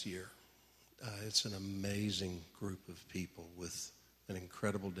last year. It's an amazing group of people with an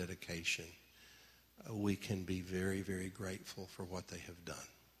incredible dedication. We can be very, very grateful for what they have done.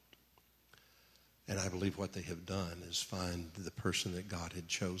 And I believe what they have done is find the person that God had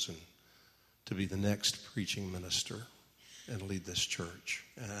chosen to be the next preaching minister and lead this church.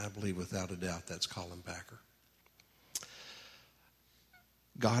 And I believe without a doubt that's Colin Packer.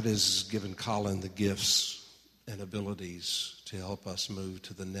 God has given Colin the gifts and abilities to help us move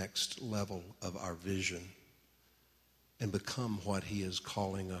to the next level of our vision and become what he is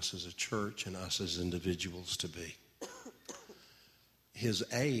calling us as a church and us as individuals to be. His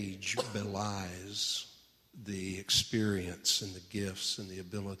age belies the experience and the gifts and the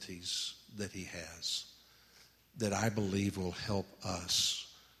abilities that he has that I believe will help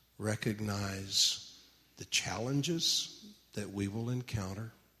us recognize the challenges that we will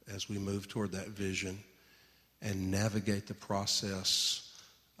encounter as we move toward that vision and navigate the process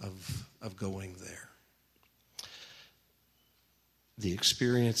of going there. the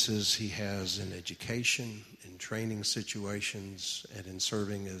experiences he has in education, in training situations, and in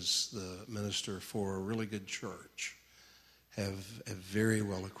serving as the minister for a really good church have very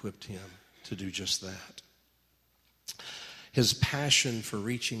well equipped him to do just that. His passion for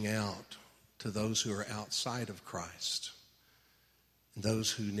reaching out to those who are outside of Christ, and those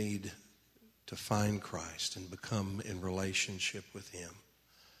who need to find Christ and become in relationship with him,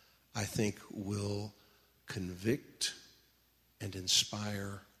 I think will convict and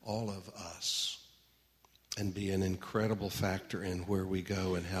inspire all of us and be an incredible factor in where we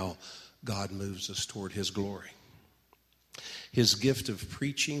go and how God moves us toward his glory. His gift of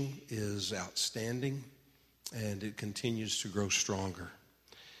preaching is outstanding, and it continues to grow stronger.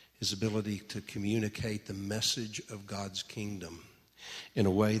 His ability to communicate the message of God's kingdom in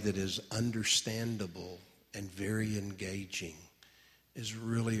a way that is understandable and very engaging is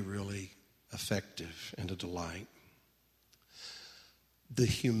really, really effective and a delight. The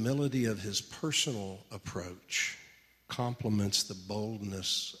humility of his personal approach complements the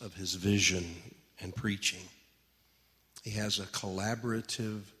boldness of his vision and preaching. He has a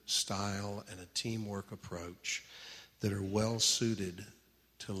collaborative style and a teamwork approach that are well suited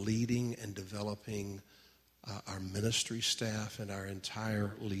to leading and developing our ministry staff and our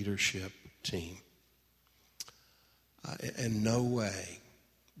entire leadership team. In no way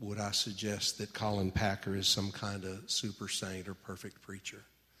would I suggest that Colin Packer is some kind of super saint or perfect preacher.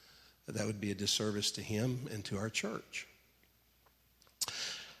 That would be a disservice to him and to our church.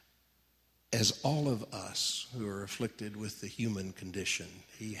 As all of us who are afflicted with the human condition,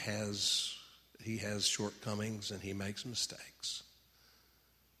 he has shortcomings and he makes mistakes.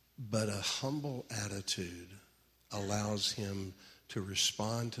 But a humble attitude allows him to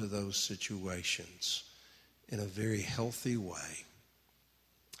respond to those situations in a very healthy way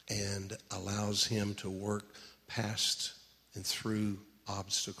and allows him to work past and through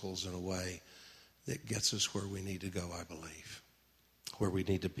obstacles in a way that gets us where we need to go, I believe, where we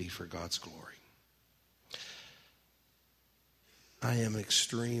need to be for God's glory. I am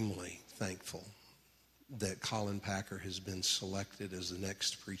extremely thankful that Colin Packer has been selected as the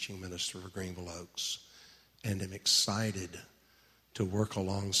next preaching minister for Greenville Oaks, and am excited to work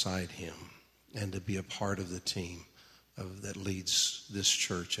alongside him and to be a part of the team that leads this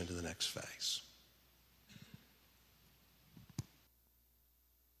church into the next phase.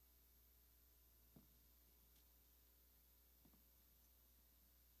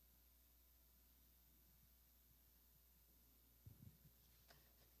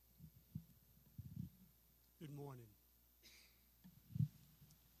 Good morning.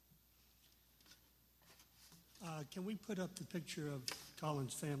 Can we put up the picture of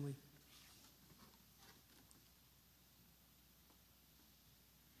Colin's family?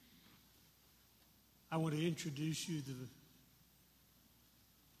 I want to introduce you to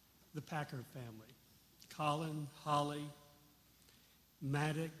the Packer family. Colin, Holly,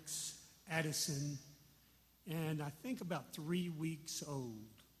 Maddox, Addison, and I think about 3 weeks old,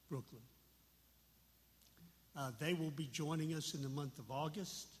 Brooklyn. They will be joining us in the month of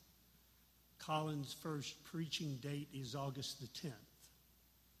August. Colin's first preaching date is August the 10th,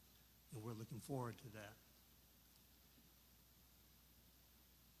 and we're looking forward to that.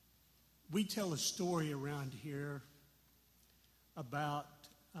 We tell a story around here about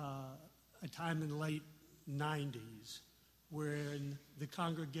a time in the late 90s when the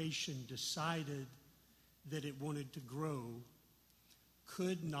congregation decided that it wanted to grow,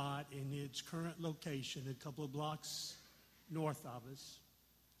 could not in its current location, a couple of blocks north of us.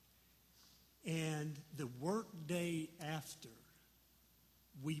 And the work day after,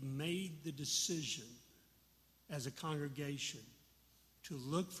 we made the decision as a congregation to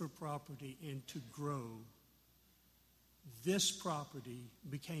look for property and to grow. This property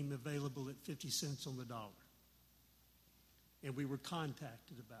became available at 50 cents on the dollar. And we were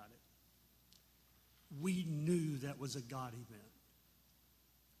contacted about it. We knew that was a God event.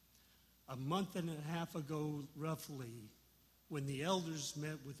 A month and a half ago, roughly, when the elders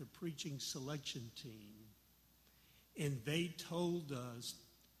met with the preaching selection team, and they told us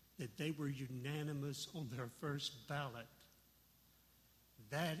that they were unanimous on their first ballot,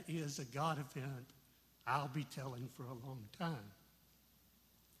 that is a God event I'll be telling for a long time.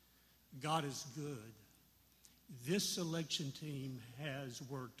 God is good. This selection team has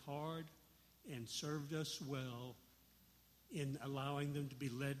worked hard and served us well in allowing them to be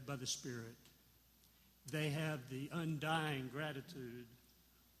led by the Spirit. They have the undying gratitude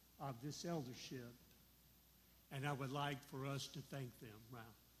of this eldership, and I would like for us to thank them. Wow.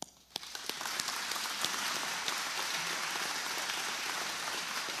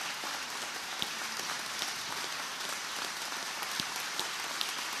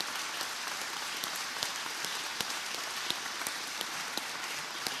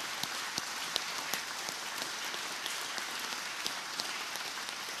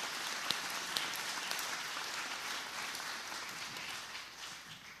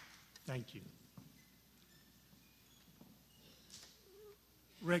 Thank you.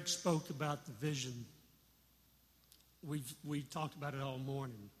 Rick spoke about the vision. We've talked about it all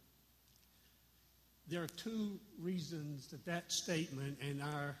morning. There are two reasons that statement and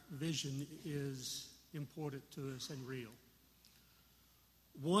our vision is important to us and real.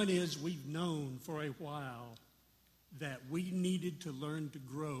 One is we've known for a while that we needed to learn to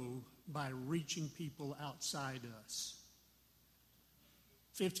grow by reaching people outside us.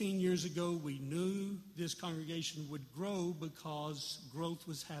 15 years ago, we knew this congregation would grow because growth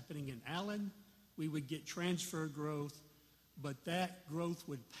was happening in Allen. We would get transfer growth, but that growth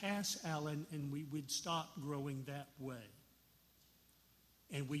would pass Allen and we would stop growing that way.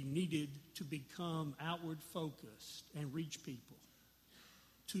 And we needed to become outward focused and reach people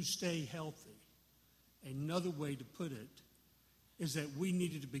to stay healthy. Another way to put it is that we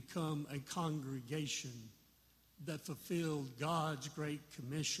needed to become a congregation that fulfilled God's great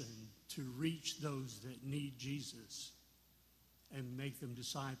commission to reach those that need Jesus and make them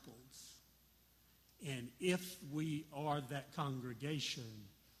disciples. And if we are that congregation,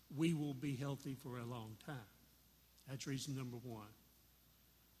 we will be healthy for a long time. That's reason number one.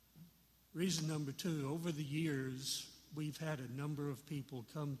 Reason number two, over the years, we've had a number of people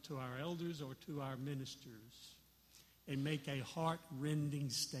come to our elders or to our ministers and make a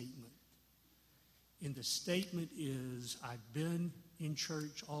heart-rending statement. And the statement is, I've been in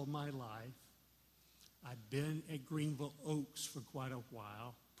church all my life. I've been at Greenville Oaks for quite a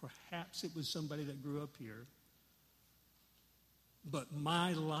while. Perhaps it was somebody that grew up here. But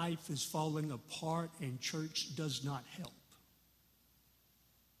my life is falling apart and church does not help.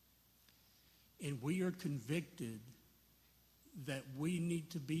 And we are convicted that we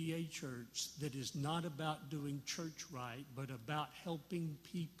need to be a church that is not about doing church right, but about helping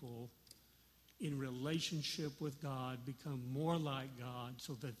people in relationship with God become more like God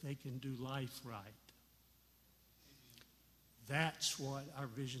so that they can do life right. That's what our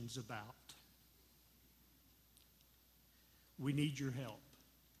vision's about. We need your help.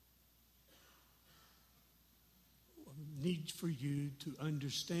 We need for you to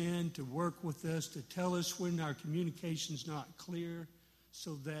understand, to work with us, to tell us when our communication's not clear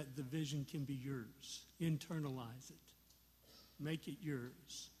so that the vision can be yours. Internalize it. Make it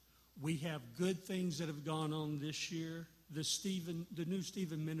yours. We have good things that have gone on this year. The new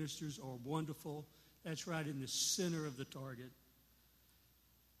Stephen ministers are wonderful. That's right in the center of the target.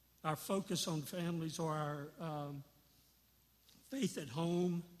 Our focus on families or our faith at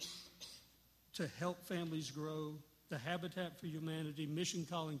home to help families grow, the Habitat for Humanity, Mission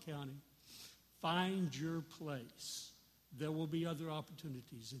Collin County. Find your place. There will be other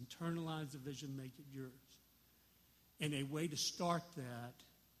opportunities. Internalize the vision, make it yours. And a way to start that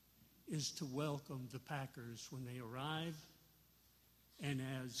is to welcome the Packers when they arrive. And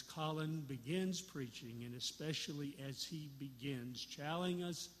as Collin begins preaching, and especially as he begins challenging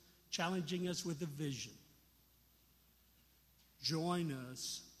us with a vision, join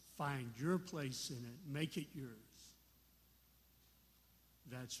us, find your place in it, make it yours.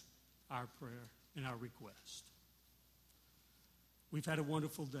 That's our prayer and our request. We've had a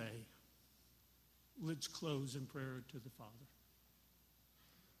wonderful day. Let's close in prayer to the Father.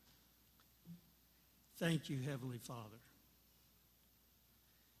 Thank you, Heavenly Father.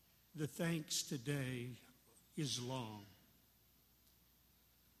 The thanks today is long.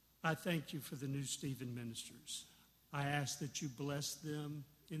 I thank you for the new Stephen ministers. I ask that you bless them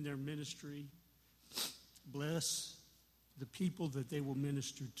in their ministry. Bless the people that they will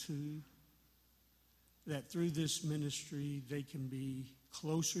minister to, that through this ministry they can be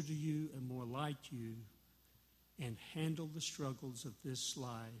closer to you and more like you and handle the struggles of this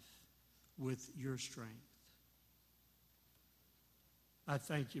life with your strength. I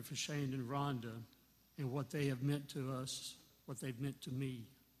thank you for Shane and Rhonda and what they have meant to us, what they've meant to me,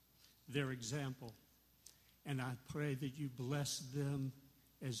 their example. And I pray that you bless them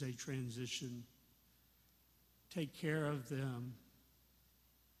as they transition. Take care of them.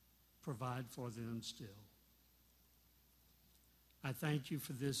 Provide for them still. I thank you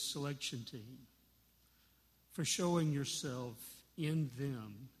for this selection team, for showing yourself in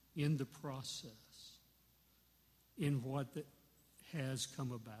them, in the process, in what has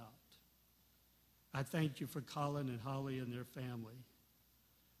come about. I thank you for Collin and Holly and their family,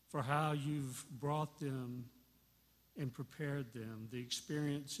 for how you've brought them and prepared them, the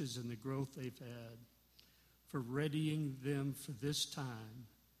experiences and the growth they've had, for readying them for this time,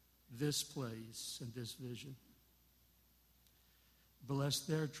 this place, and this vision. Bless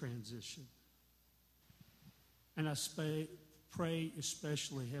their transition. And I pray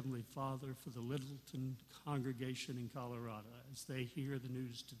especially, Heavenly Father, for the Littleton congregation in Colorado as they hear the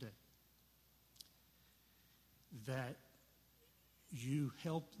news today. that you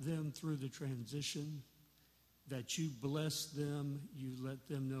help them through the transition, that you bless them, you let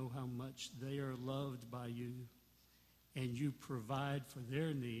them know how much they are loved by you, and you provide for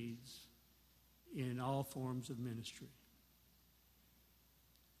their needs in all forms of ministry.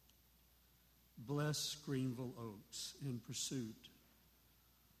 Bless Greenville Oaks in pursuit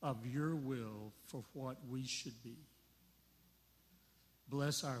of your will for what we should be.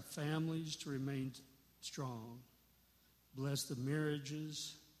 Bless our families to remain strong. Bless the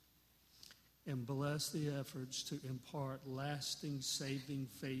marriages, and bless the efforts to impart lasting, saving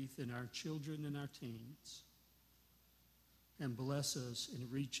faith in our children and our teens. And bless us in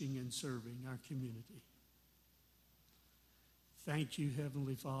reaching and serving our community. Thank you,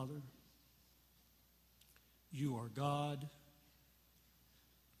 Heavenly Father. You are God.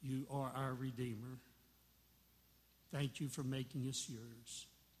 You are our Redeemer. Thank you for making us yours.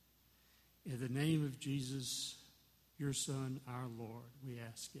 In the name of Jesus, your Son, our Lord, we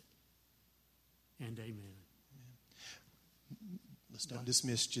ask it. And amen. Let's not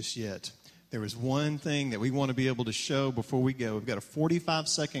dismiss just yet. There is one thing that we want to be able to show before we go. We've got a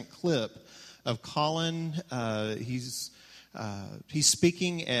 45-second clip of Colin. He's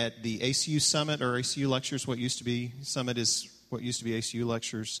speaking at the ACU Summit, or ACU Lectures. What used to be Summit is what used to be ACU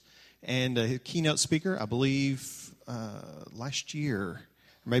Lectures. And a keynote speaker, I believe, last year, or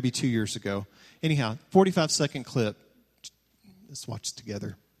maybe 2 years ago. Anyhow, 45-second clip. Let's watch it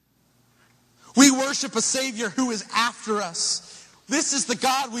together. We worship a Savior who is after us. This is the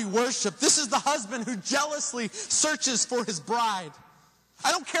God we worship. This is the husband who jealously searches for his bride.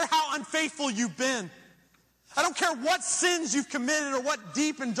 I don't care how unfaithful you've been. I don't care what sins you've committed or what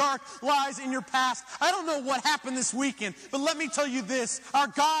deep and dark lies in your past. I don't know what happened this weekend, but let me tell you this. Our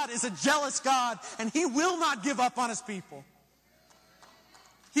God is a jealous God, and he will not give up on his people.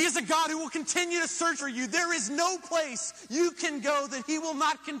 He is a God who will continue to search for you. There is no place you can go that he will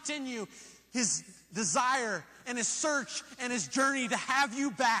not continue his desire and his search and his journey to have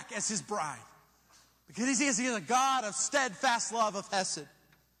you back as his bride. Because he is a God of steadfast love, of Hesed.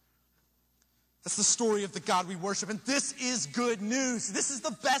 That's the story of the God we worship. And this is good news. This is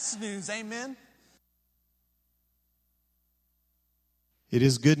the best news. Amen? It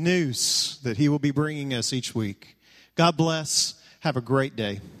is good news that he will be bringing us each week. God bless. Have a great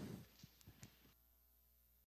day.